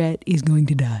egret is going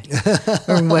to die,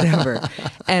 or whatever.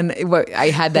 And I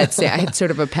had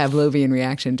sort of a Pavlovian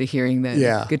reaction to hearing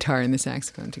the guitar and the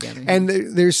saxophone together. And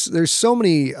there's so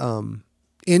many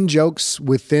in jokes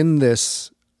within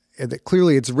this that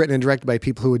clearly it's written and directed by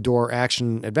people who adore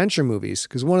action adventure movies.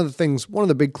 Because one of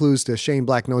the big clues to Shane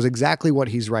Black knows exactly what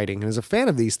he's writing and is a fan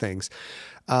of these things.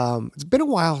 It's been a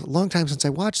long time since I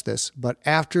watched this, but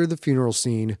after the funeral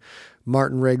scene,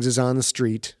 Martin Riggs is on the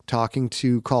street talking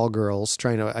to call girls,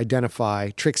 trying to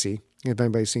identify Trixie, if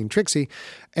anybody's seen Trixie.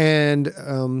 And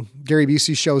Gary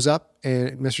Busey shows up,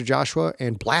 and Mr. Joshua,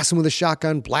 and blasts him with a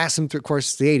shotgun, blasts him through, of course,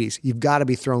 it's the 80s. You've got to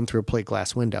be thrown through a plate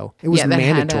glass window. It was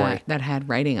mandatory. That had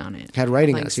writing on it. Had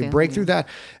writing on it. So you break through that.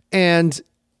 And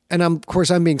of course,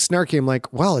 I'm being snarky. I'm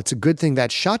like, well, it's a good thing that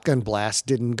shotgun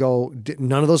blast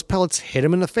none of those pellets hit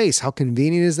him in the face. How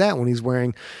convenient is that when he's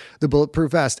wearing the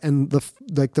bulletproof vest? And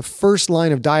the first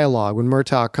line of dialogue when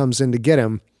Murtaugh comes in to get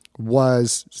him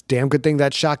was, it's a damn good thing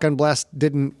that shotgun blast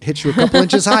didn't hit you a couple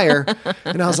inches higher.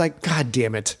 And I was like, God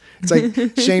damn it. It's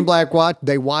like Shane Black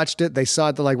they watched it. They saw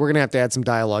it. They're like, we're going to have to add some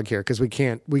dialogue here because we've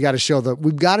got to show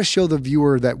the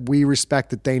viewer that we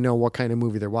respect, that they know what kind of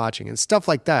movie they're watching, and stuff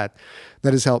like that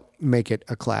has helped make it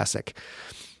a classic.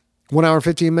 1 hour and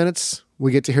 15 minutes.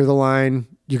 We get to hear the line,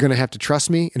 "You're going to have to trust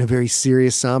me," in a very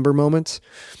serious, somber moment.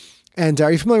 And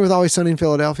are you familiar with Always Sunny in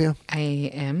Philadelphia?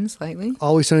 I am, slightly.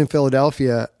 Always Sunny in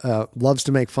Philadelphia loves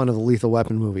to make fun of the Lethal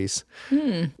Weapon movies,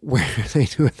 where they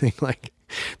do a thing like,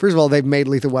 first of all, they've made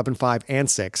Lethal Weapon 5 and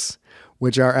 6,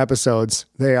 which are episodes.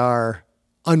 They are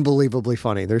unbelievably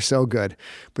funny. They're so good.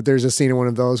 But there's a scene in one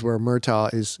of those where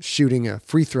Murtaugh is shooting a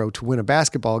free throw to win a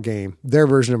basketball game, their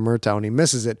version of Murtaugh, and he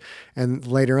misses it. And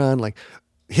later on, like,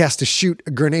 he has to shoot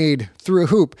a grenade through a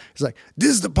hoop. He's like, this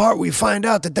is the part where you find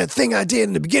out that thing I did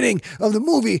in the beginning of the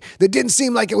movie that didn't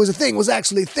seem like it was a thing was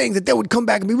actually a thing that would come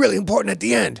back and be really important at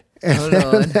the end. And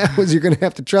that was, "You're going to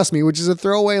have to trust me," which is a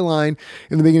throwaway line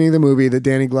in the beginning of the movie that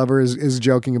Danny Glover is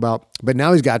joking about. But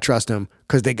now he's got to trust him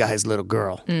because they got his little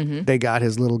girl. Mm-hmm. They got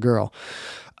his little girl.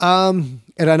 At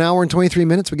an hour and 23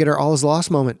 minutes, we get our all is lost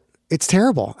moment. It's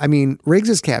terrible. I mean, Riggs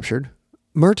is captured.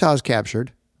 Murtaugh's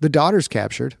captured. The daughter's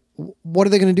captured. What are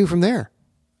they going to do from there?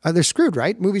 They're screwed,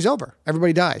 right? Movie's over.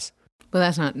 Everybody dies. Well,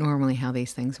 that's not normally how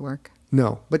these things work.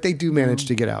 No, but they do manage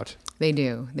to get out. They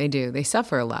do. They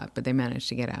suffer a lot, but they manage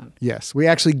to get out. Yes. We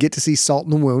actually get to see salt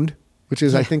in the wound, which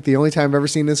is, I think, the only time I've ever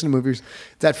seen this in a movie.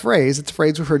 It's a phrase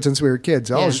we've heard since we were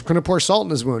kids. Oh, just going to pour salt in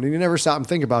his wound. And you never stop and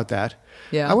think about that.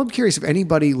 Yeah. I would be curious if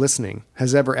anybody listening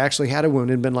has ever actually had a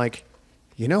wound and been like,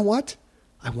 you know what?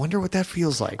 I wonder what that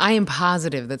feels like. I am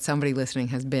positive that somebody listening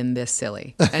has been this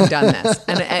silly and done this.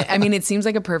 And I mean, it seems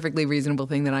like a perfectly reasonable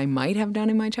thing that I might have done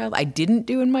in my childhood. I didn't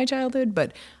do in my childhood,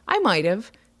 but I might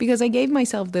have, because I gave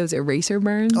myself those eraser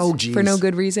burns for no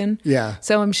good reason. Yeah.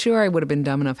 So I'm sure I would have been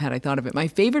dumb enough had I thought of it. My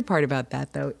favorite part about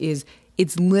that, though, is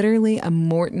it's literally a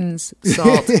Morton's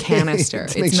salt canister.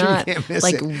 It's not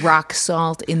like rock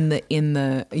salt in the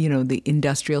the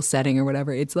industrial setting or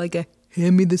whatever. It's like a,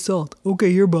 hand me the salt.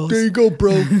 Okay, here, boss. There you go,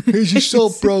 bro. Here's your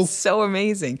salt, bro. It's so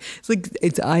amazing. It's like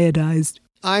it's iodized.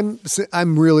 I'm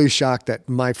really shocked that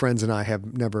my friends and I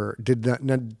have never did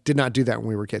not do that when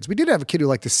we were kids. We did have a kid who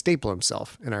liked to staple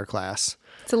himself in our class.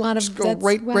 It's a lot of just go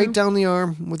right down the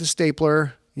arm with a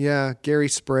stapler. Yeah, Gary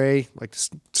Spray, like to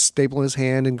staple his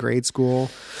hand in grade school.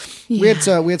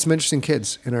 Yeah. We had some interesting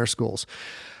kids in our schools,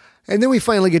 and then we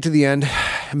finally get to the end.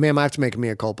 Ma'am, I have to make a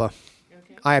mea culpa.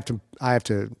 Okay. I have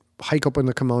to hike open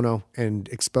the kimono and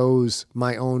expose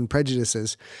my own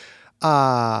prejudices.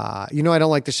 I don't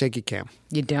like the shaky cam.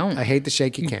 You don't. I hate the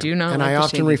shaky cam. You do not. And I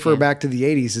often refer back to the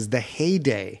 80s as the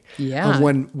heyday of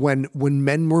when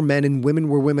men were men and women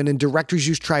were women and directors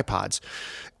used tripods,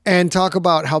 and talk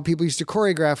about how people used to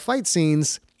choreograph fight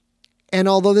scenes. And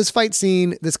although this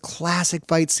classic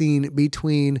fight scene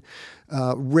between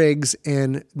Riggs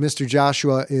and Mr.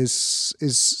 Joshua is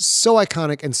so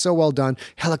iconic and so well done,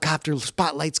 helicopter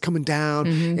spotlights coming down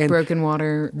and broken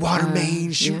water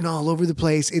mains shooting all over the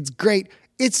place. It's great.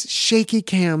 It's shaky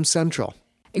cam central.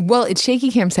 Well, it's shaky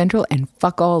cam central and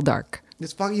fuck all dark.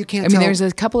 It's fun. You can't I mean, tell. there's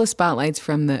a couple of spotlights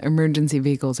from the emergency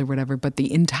vehicles or whatever, but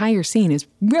the entire scene is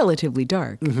relatively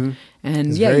dark. And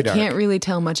It's yeah, very you dark. can't really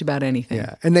tell much about anything.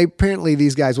 Yeah. And they apparently,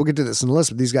 these guys, we'll get to this in the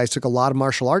list, but these guys took a lot of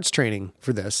martial arts training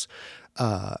for this.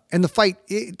 And the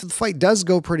fight does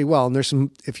go pretty well. And there's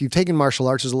some, if you've taken martial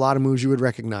arts, there's a lot of moves you would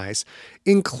recognize,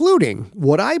 including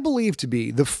what I believe to be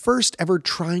the first ever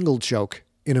triangle choke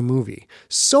in a movie.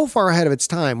 So far ahead of its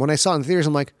time. When I saw it in theaters,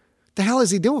 I'm like, the hell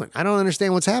is he doing? I don't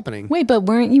understand what's happening. Wait, but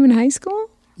weren't you in high school?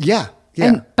 Yeah.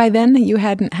 And by then you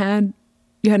hadn't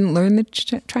learned the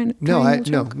triangle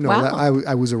choke? No. Wow.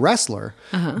 I was a wrestler,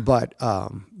 but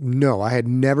no, I had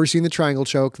never seen the triangle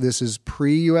choke. This is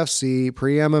pre-UFC,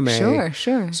 pre-MMA.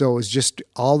 Sure. So it was just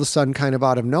all of a sudden kind of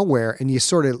out of nowhere. And you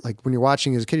sort of like, when you're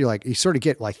watching as a kid, you're like, you sort of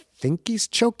get like, think he's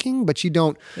choking, but you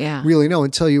don't really know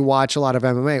until you watch a lot of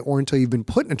MMA or until you've been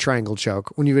put in a triangle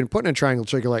choke. When you've been put in a triangle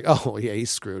choke, you're like, oh yeah, he's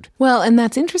screwed. Well, and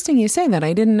that's interesting you say that.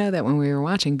 I didn't know that when we were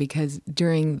watching, because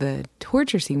during the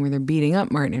torture scene where they're beating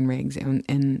up Martin and Riggs or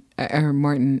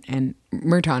Martin and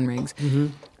Murtaugh and Riggs,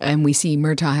 and we see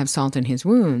Murtaugh have salt in his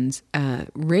wounds,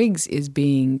 Riggs is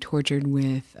being tortured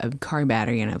with a car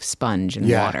battery and a sponge and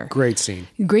water. Great scene.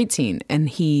 And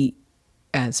he,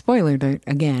 spoiler alert,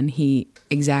 again, he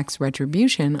exacts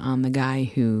retribution on the guy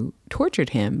who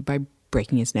tortured him by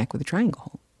breaking his neck with a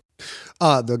triangle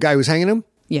hole. The guy who's hanging him?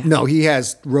 Yeah. No, he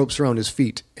has ropes around his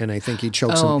feet, and I think he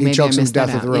chokes him. He chokes him to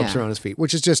death with the ropes around his feet,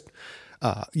 which is just,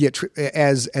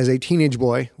 as a teenage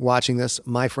boy watching this,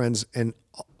 my friends and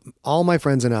all my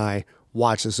friends and I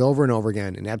watched this over and over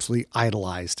again and absolutely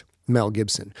idolized Mel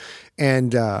Gibson.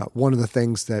 And one of the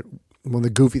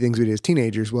goofy things we did as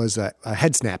teenagers was a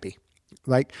head snappy.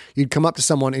 Like you'd come up to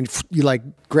someone and you like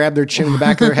grab their chin in the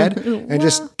back of their head and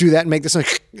just do that and make this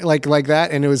like that.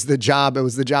 And it was the job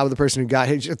of the person who got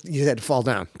hit. You had to fall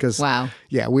down because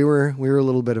we were a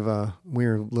little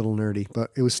nerdy,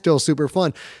 but it was still super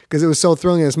fun because it was so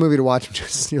thrilling in this movie to watch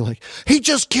him. You're like,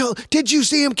 did you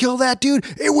see him kill that dude?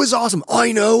 It was awesome.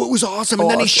 I know, it was awesome.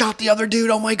 And then he shot the other dude.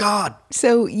 Oh my God.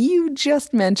 So you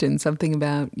just mentioned something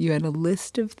about you had a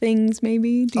list of things,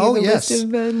 maybe? Do you have a list of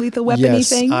Lethal Weapon-y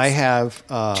things? Yes, I have.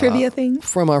 Trivia things?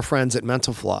 From our friends at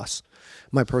Mental Floss.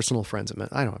 My personal friends at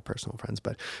I don't have personal friends,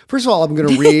 but first of all, I'm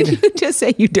going to read. You just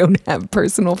say you don't have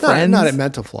personal friends. Not at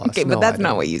Mental Floss. Okay, but that's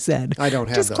not what you said. I don't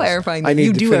have just those. clarifying that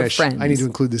you do have friends. I need to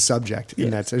include the subject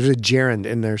in that. There's a gerund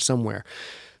in there somewhere.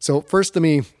 So first, let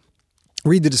me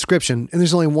read the description, and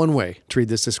there's only one way to read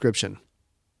this description.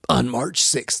 On March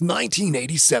 6,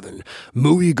 1987,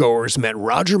 moviegoers met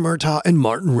Roger Murtaugh and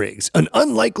Martin Riggs, an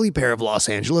unlikely pair of Los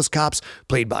Angeles cops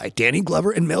played by Danny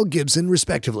Glover and Mel Gibson,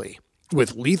 respectively.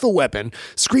 With Lethal Weapon,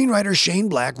 screenwriter Shane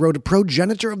Black wrote a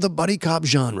progenitor of the buddy cop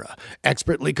genre,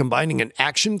 expertly combining an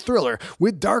action thriller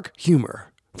with dark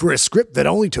humor. For a script that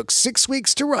only took 6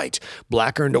 weeks to write,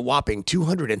 Black earned a whopping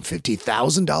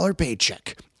 $250,000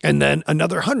 paycheck, and then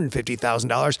another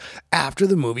 $150,000 after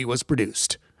the movie was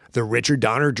produced. The Richard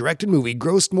Donner directed movie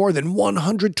grossed more than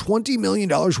 $120 million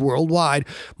worldwide,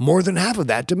 more than half of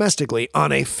that domestically,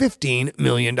 on a $15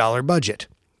 million budget.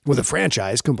 With a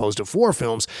franchise composed of 4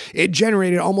 films, it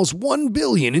generated almost $1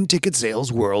 billion in ticket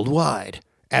sales worldwide.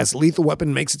 As Lethal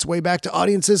Weapon makes its way back to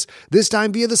audiences, this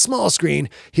time via the small screen,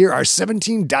 here are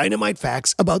 17 dynamite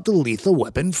facts about the Lethal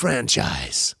Weapon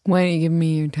franchise. Why don't you give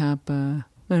me your top, I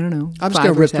don't know, I'm just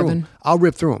going to rip through them. I'll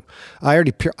rip through them. I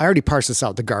already parsed this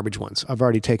out, the garbage ones I've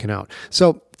already taken out.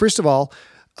 So first of all,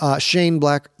 Shane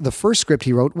Black, the first script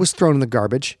he wrote was thrown in the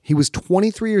garbage. He was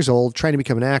 23 years old, trying to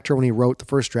become an actor when he wrote the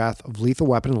first draft of Lethal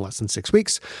Weapon in less than 6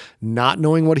 weeks. Not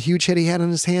knowing what a huge hit he had on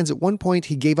his hands, at one point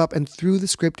he gave up and threw the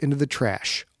script into the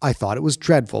trash. I thought it was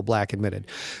dreadful, Black admitted.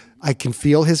 I can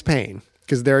feel his pain,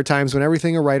 because there are times when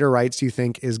everything a writer writes you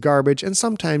think is garbage, and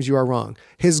sometimes you are wrong.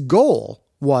 His goal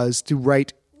was to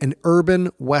write an urban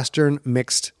Western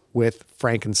mixed with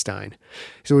Frankenstein.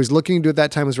 So he was looking to do at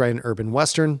that time was write an urban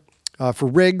Western. For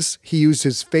Riggs, he used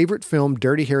his favorite film,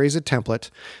 Dirty Harry, as a template.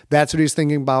 That's what he was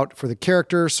thinking about for the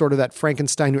character, sort of that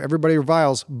Frankenstein who everybody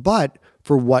reviles. But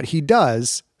for what he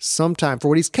does, for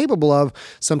what he's capable of,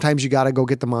 sometimes you got to go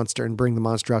get the monster and bring the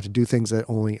monster out to do things that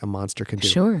only a monster can do.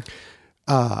 Sure.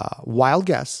 Wild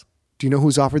guess. Do you know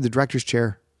who's offered the director's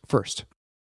chair first?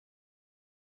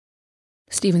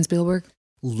 Steven Spielberg.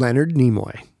 Leonard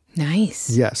Nimoy. Nice.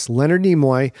 Yes, Leonard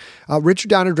Nimoy. Richard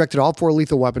Donner directed all 4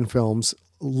 Lethal Weapon films.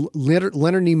 Leonard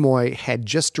Nimoy had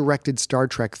just directed Star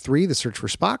Trek III, The Search for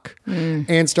Spock,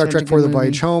 and Star Trek IV, The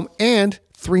Voyage Home, and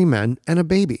 3 Men and a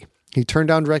Baby. He turned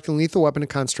down directing Lethal Weapon to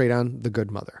concentrate on The Good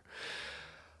Mother.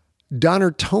 Donner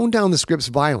toned down the script's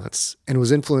violence and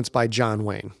was influenced by John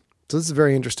Wayne. So this is a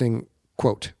very interesting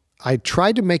quote. I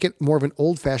tried to make it more of an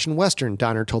old-fashioned Western,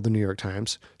 Donner told the New York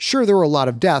Times. Sure, there were a lot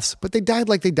of deaths, but they died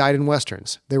like they died in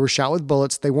Westerns. They were shot with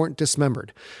bullets. They weren't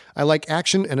dismembered. I like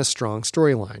action and a strong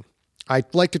storyline. I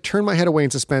like to turn my head away in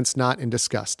suspense, not in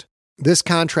disgust. This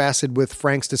contrasted with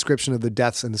Frank's description of the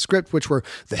deaths in the script, which were,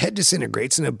 the head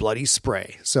disintegrates in a bloody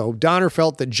spray. So Donner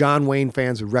felt that John Wayne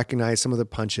fans would recognize some of the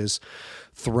punches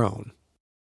thrown.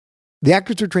 The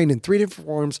actors were trained in 3 different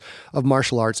forms of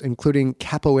martial arts, including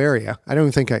capoeira. I don't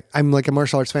even think I'm like a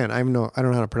martial arts fan. I don't know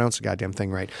how to pronounce the goddamn thing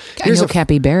right. I know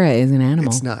capybara is an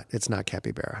animal. It's not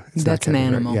capybara. That's an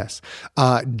animal. Yes.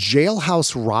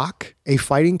 Jailhouse rock, a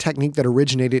fighting technique that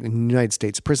originated in United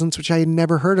States prisons, which I had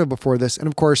never heard of before this. And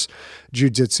of course,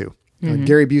 jiu-jitsu.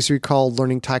 Gary Busey recalled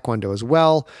learning Taekwondo as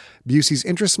well. Busey's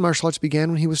interest in martial arts began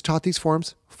when he was taught these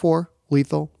forms for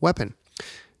Lethal Weapon.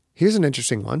 Here's an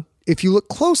interesting one. If you look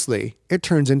closely, it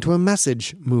turns into a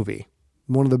message movie.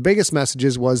 One of the biggest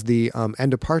messages was the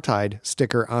End Apartheid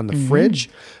sticker on the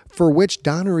fridge, for which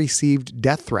Donner received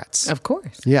death threats. Of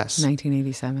course. Yes.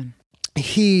 1987.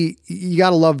 You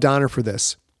got to love Donner for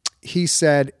this. He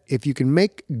said, if you can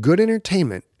make good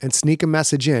entertainment and sneak a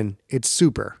message in, it's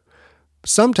super.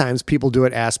 Sometimes people do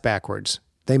it ass backwards.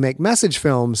 They make message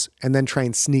films and then try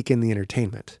and sneak in the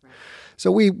entertainment.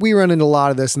 So we run into a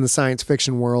lot of this in the science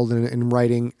fiction world and in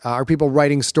writing. Are people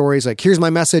writing stories like, here's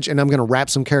my message and I'm going to wrap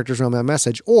some characters around my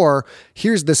message? Or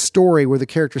here's the story where the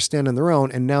characters stand on their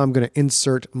own and now I'm going to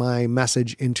insert my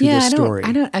message into the story.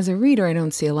 I don't, as a reader, I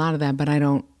don't see a lot of that, but I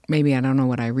don't know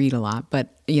what I read a lot,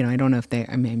 but I don't know if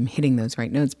I'm hitting those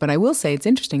right notes. But I will say it's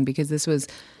interesting because this was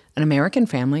an American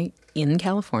family in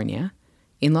California,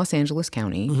 in Los Angeles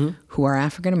County, who are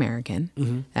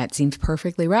African-American. That seems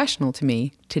perfectly rational to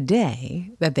me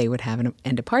today that they would have an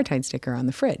End Apartheid sticker on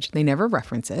the fridge. They never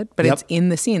reference it, but it's in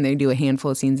the scene. They do a handful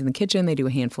of scenes in the kitchen. They do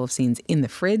a handful of scenes in the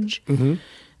fridge.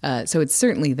 So it's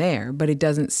certainly there, but it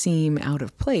doesn't seem out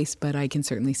of place, but I can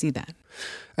certainly see that.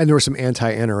 And there were some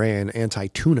anti-NRA and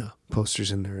anti-tuna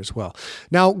posters in there as well.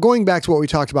 Now, going back to what we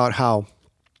talked about, how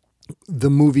the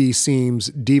movie seems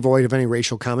devoid of any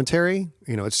racial commentary.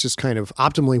 It's just kind of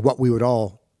optimally what we would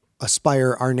all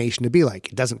aspire our nation to be like.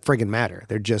 It doesn't friggin' matter.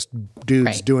 They're just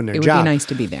dudes doing their job. It would be nice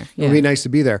to be there. Yeah. It would be nice to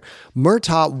be there.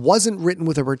 Murtaugh wasn't written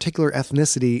with a particular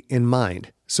ethnicity in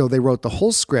mind. So they wrote the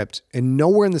whole script, and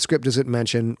nowhere in the script does it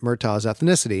mention Murtaugh's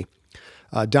ethnicity.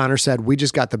 Donner said, we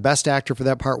just got the best actor for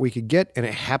that part we could get, and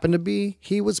it happened to be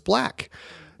he was black.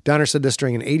 Donner said this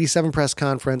during an 87 press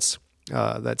conference.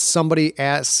 That somebody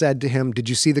said to him, did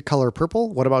you see The Color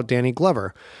Purple? What about Danny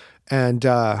Glover? And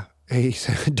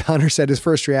Donner said his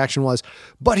first reaction was,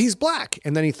 but he's black.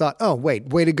 And then he thought, oh, wait,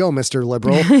 way to go, Mr.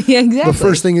 Liberal. Yeah, exactly. The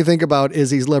first thing you think about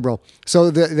is he's liberal.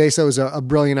 So they said it was a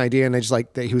brilliant idea, and they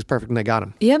just he was perfect and they got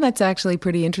him. Yeah, that's actually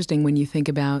pretty interesting when you think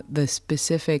about the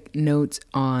specific notes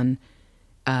on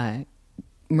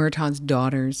Murtaugh's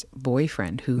daughter's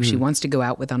boyfriend, who she wants to go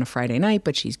out with on a Friday night,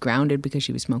 but she's grounded because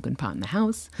she was smoking pot in the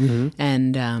house,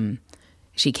 and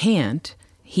she can't.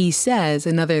 He says,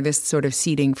 this sort of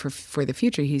seeding for the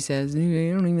future, he says, I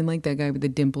don't even like that guy with the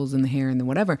dimples and the hair and the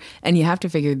whatever. And you have to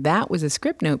figure that was a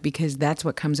script note because that's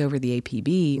what comes over the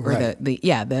APB or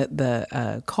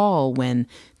the call when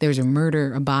there's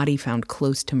a body found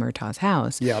close to Murtaugh's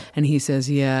house. Yep. And he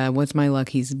says, yeah, what's my luck?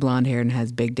 He's blonde haired and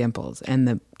has big dimples. And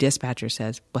the dispatcher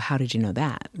says, well, how did you know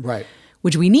that? Right.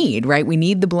 Which we need, right? We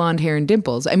need the blonde hair and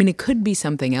dimples. I mean, it could be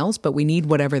something else, but we need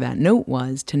whatever that note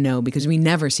was to know because we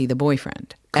never see the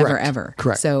boyfriend. Ever.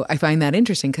 Correct. So I find that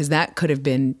interesting because that could have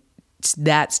been,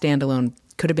 that standalone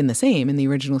could have been the same in the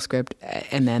original script.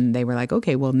 And then they were like,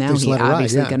 okay, well, now he's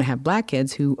obviously going to have black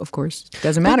kids who, of course,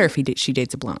 doesn't matter if she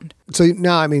dates a blonde. So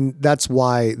now, I mean, that's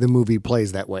why the movie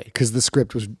plays that way because the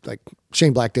script was like,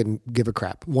 Shane Black didn't give a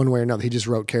crap one way or another. He just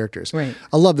wrote characters. Right.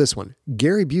 I love this one.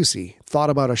 Gary Busey thought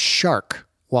about a shark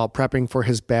while prepping for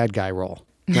his bad guy role.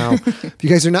 Now, if you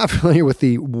guys are not familiar with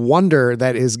the wonder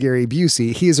that is Gary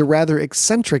Busey, he is a rather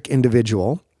eccentric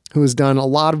individual who has done a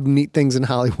lot of neat things in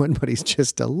Hollywood, but he's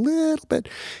just a little bit,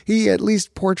 he at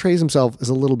least portrays himself as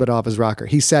a little bit off his rocker.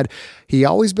 He said he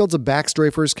always builds a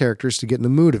backstory for his characters to get in the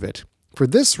mood of it. For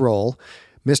this role,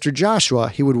 Mr. Joshua,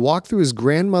 he would walk through his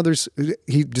grandmother's,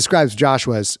 he describes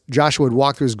Joshua as, Joshua would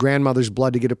walk through his grandmother's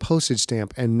blood to get a postage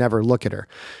stamp and never look at her.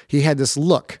 He had this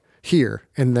look here,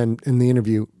 and then in the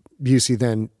interview, Busey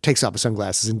then takes off his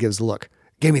sunglasses and gives the look.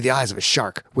 Gave me the eyes of a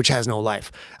shark, which has no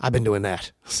life. I've been doing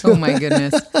that. Oh my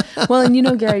goodness. Well, and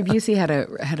Gary Busey had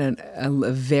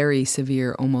a very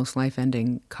severe, almost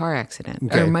life-ending car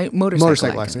accident, or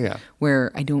motorcycle accident,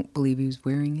 where I don't believe he was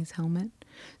wearing his helmet.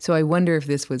 So I wonder if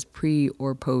this was pre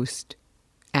or post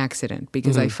accident,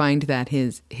 because I find that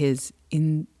his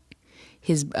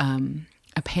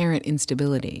apparent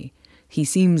instability. He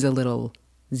seems a little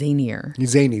zanier.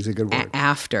 Zany's a good word.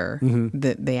 After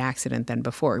the accident than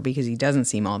before, because he doesn't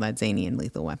seem all that zany in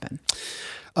Lethal Weapon.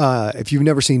 If you've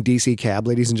never seen DC Cab,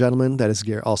 ladies and gentlemen, that is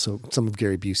also some of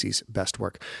Gary Busey's best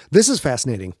work. This is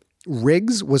fascinating.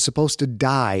 Riggs was supposed to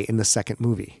die in the second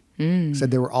movie. Said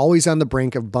they were always on the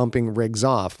brink of bumping Riggs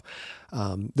off.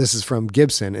 This is from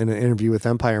Gibson in an interview with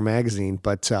Empire Magazine.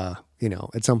 But,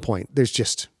 at some point,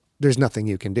 there's nothing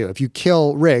you can do. If you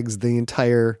kill Riggs, the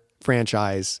entire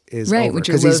franchise is over. Which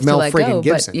you're he's Mel friggin'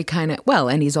 Gibson. But you kind of,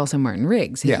 and he's also Martin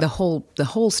Riggs. Yeah. The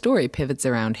whole story pivots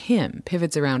around him,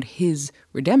 pivots around his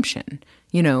redemption.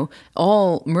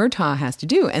 All Murtaugh has to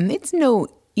do, and it's no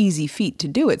easy feat to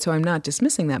do it, so I'm not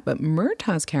dismissing that, but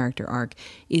Murtaugh's character arc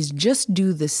is just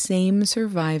do the same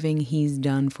surviving he's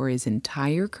done for his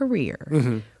entire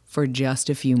career for just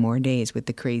a few more days with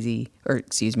the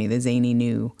zany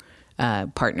new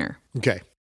partner. Okay.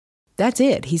 That's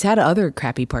it. He's had other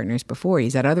crappy partners before.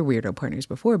 He's had other weirdo partners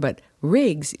before, but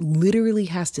Riggs literally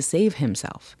has to save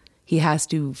himself. He has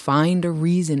to find a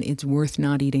reason it's worth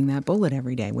not eating that bullet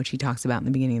every day, which he talks about in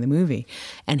the beginning of the movie.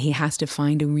 And he has to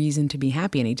find a reason to be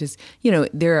happy. And he just,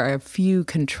 there are a few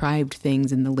contrived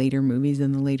things in the later movies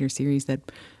and the later series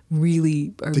that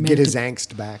really are to get his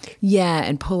angst back. Yeah,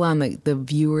 and pull on the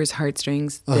viewer's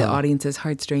heartstrings, the audience's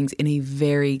heartstrings in a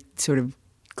very sort of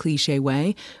cliche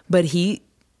way. But he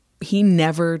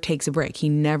never takes a break. He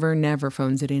never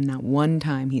phones it in, not one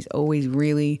time. He's always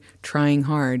really trying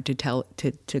hard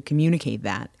to communicate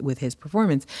that with his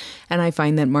performance. And I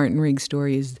find that Martin Riggs'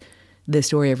 story is the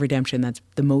story of redemption that's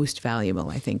the most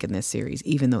valuable, I think, in this series,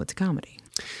 even though it's a comedy.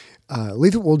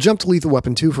 We'll jump to Lethal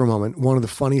Weapon 2 for a moment. One of the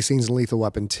funny scenes in Lethal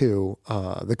Weapon 2,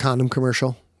 the condom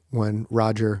commercial, when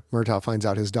Roger Murtaugh finds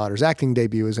out his daughter's acting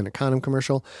debut is in a condom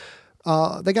commercial.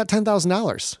 They got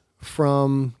 $10,000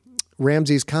 from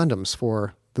Ramsey's condoms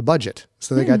for the budget.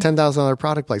 So they got $10,000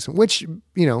 product placement, which,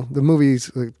 the movie's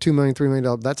 $2 million, $3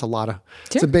 million. That's a lot of,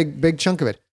 it's a big chunk of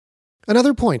it.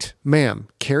 Another point, ma'am,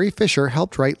 Carrie Fisher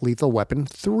helped write Lethal Weapon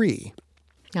 3.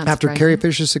 After Carrie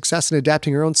Fisher's success in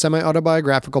adapting her own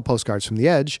semi-autobiographical Postcards from the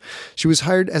Edge, she was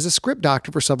hired as a script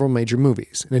doctor for several major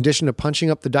movies. In addition to punching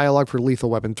up the dialogue for Lethal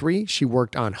Weapon 3, she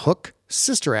worked on Hook,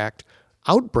 Sister Act,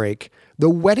 Outbreak, The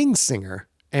Wedding Singer,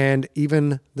 and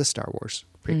even the Star Wars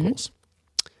prequels.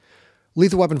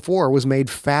 Lethal Weapon 4 was made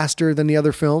faster than the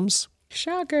other films.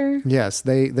 Shocker. Yes,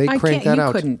 they cranked that out.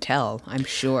 You couldn't tell, I'm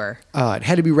sure. It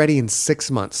had to be ready in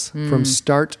 6 months from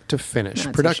start to finish.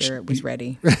 Not so sure it was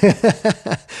ready.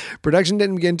 Production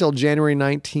didn't begin until January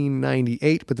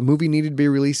 1998, but the movie needed to be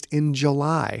released in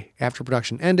July. After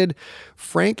production ended,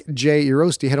 Frank J.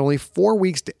 Urosti had only 4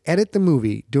 weeks to edit the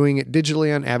movie, doing it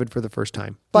digitally on Avid for the first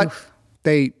time. But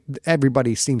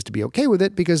everybody seems to be okay with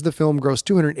it because the film grossed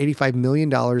 $285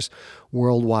 million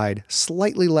worldwide,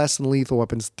 slightly less than Lethal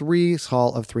Weapons 3's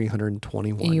haul of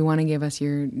 $321. You want to give us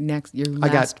your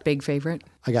last big favorite?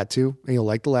 I got two, and you'll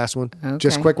like the last one. Okay.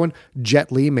 Just a quick one.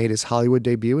 Jet Li made his Hollywood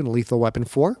debut in Lethal Weapon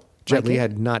 4. Jet Li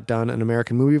had not done an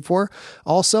American movie before.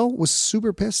 Also was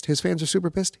super pissed. His fans are super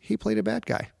pissed. He played a bad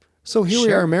guy. So here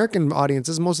we are, American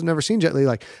audiences, most have never seen Jet Li.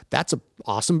 Like, that's an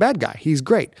awesome bad guy. He's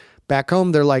great. Back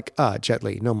home, they're like, Jet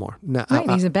Li, no more.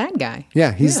 He's a bad guy.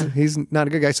 Yeah, he's not a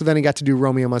good guy. So then he got to do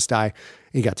Romeo Must Die.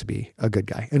 He got to be a good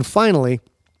guy. And finally,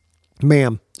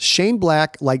 ma'am, Shane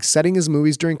Black likes setting his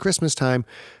movies during Christmas time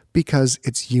because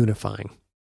it's unifying.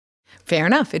 Fair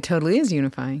enough. It totally is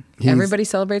unifying. Everybody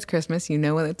celebrates Christmas.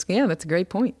 That's a great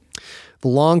point. The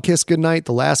Long Kiss Goodnight,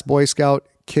 The Last Boy Scout,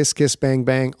 Kiss Kiss Bang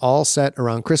Bang, all set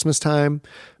around Christmas time.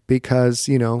 Because,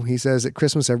 he says at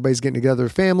Christmas, everybody's getting together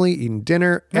with family, eating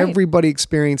dinner. Right. Everybody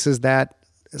experiences that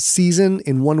season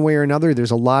in one way or another.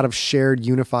 There's a lot of shared,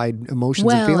 unified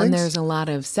emotions and feelings. And there's a lot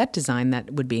of set design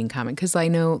that would be in common. Because I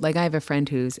know, I have a friend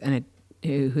who's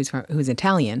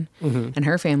Italian, and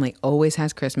her family always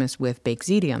has Christmas with baked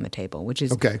ziti on the table, which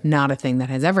is not a thing that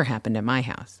has ever happened at my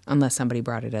house, unless somebody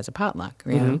brought it as a potluck,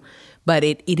 you know? But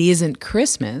it isn't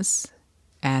Christmas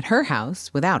at her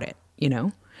house without it,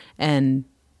 And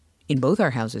in both our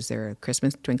houses, there are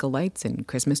Christmas twinkle lights and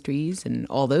Christmas trees and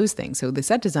all those things. So the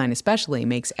set design especially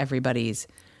makes everybody's,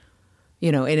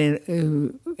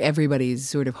 everybody's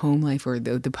sort of home life or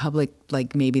the public,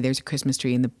 like maybe there's a Christmas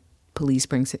tree in the police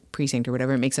precinct or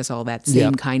whatever. It makes us all that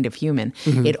same kind of human.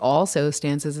 It also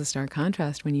stands as a stark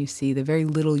contrast when you see the very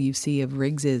little you see of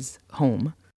Riggs's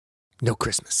home. No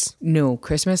Christmas. No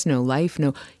Christmas, no life,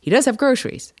 no. He does have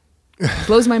groceries. It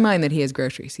blows my mind that he has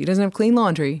groceries. He doesn't have clean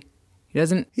laundry. He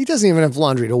doesn't even have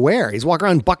laundry to wear. He's walking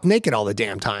around buck naked all the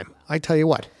damn time. I tell you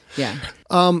what. Yeah.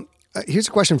 Here's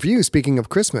a question for you. Speaking of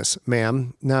Christmas,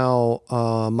 ma'am. Now,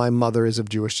 my mother is of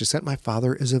Jewish descent. My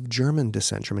father is of German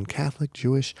descent, German Catholic,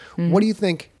 Jewish. What do you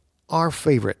think our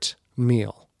favorite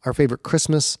meal, our favorite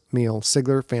Christmas meal,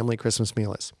 Sigler family Christmas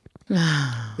meal is?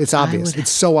 It's obvious. It's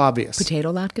so obvious.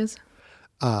 Potato latkes?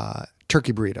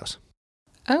 Turkey burritos.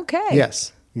 Okay.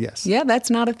 Yes. Yeah, that's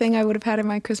not a thing I would have had at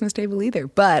my Christmas table either,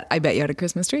 but I bet you had a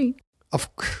Christmas tree.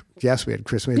 Yes, we had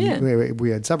Christmas. Yeah.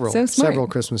 We had several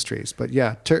Christmas trees. But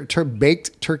yeah,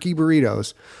 baked turkey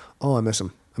burritos. Oh, I miss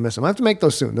them. I have to make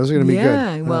those soon. Those are going to be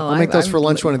good. Well, I'll make those for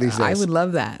lunch one of these days. I would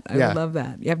love that. I would love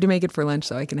that. You have to make it for lunch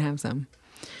so I can have some.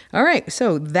 All right,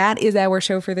 so that is our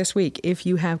show for this week. If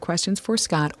you have questions for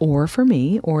Scott or for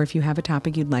me, or if you have a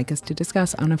topic you'd like us to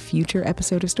discuss on a future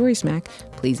episode of Story Smack,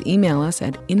 please email us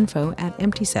at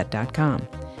info@emptyset.com.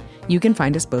 You can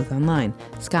find us both online.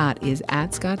 Scott is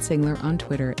at Scott Sigler on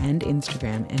Twitter and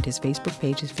Instagram, and his Facebook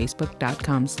page is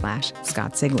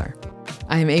facebook.com/Scott Sigler.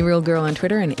 I am A Real Girl on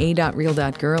Twitter and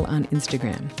a.real.girl on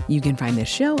Instagram. You can find this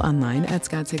show online at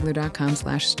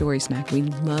scottsigler.com/storysmack. We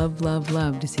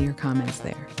love to see your comments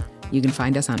there. You can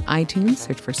find us on iTunes,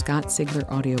 search for Scott Sigler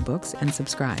Audiobooks, and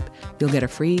subscribe. You'll get a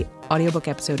free audiobook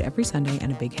episode every Sunday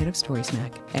and a big hit of Story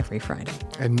Smack every Friday.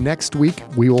 And next week,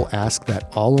 we will ask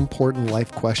that all-important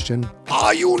life question,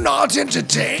 are you not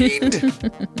entertained?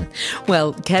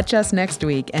 Well, catch us next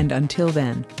week, and until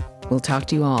then, we'll talk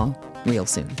to you all real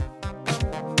soon.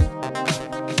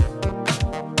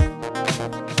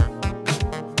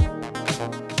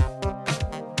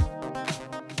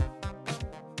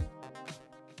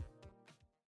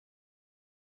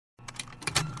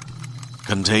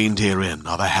 Contained herein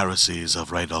are the heresies of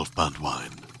Radolf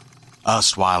Burntwine,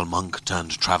 erstwhile monk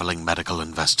turned traveling medical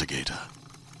investigator.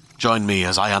 Join me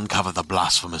as I uncover the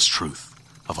blasphemous truth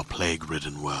of a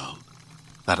plague-ridden world,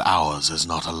 that ours is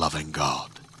not a loving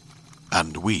God,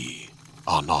 and we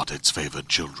are not its favored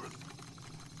children.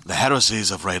 The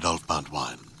heresies of Radolf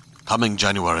Burntwine, coming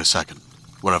January 2nd,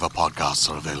 wherever podcasts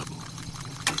are available.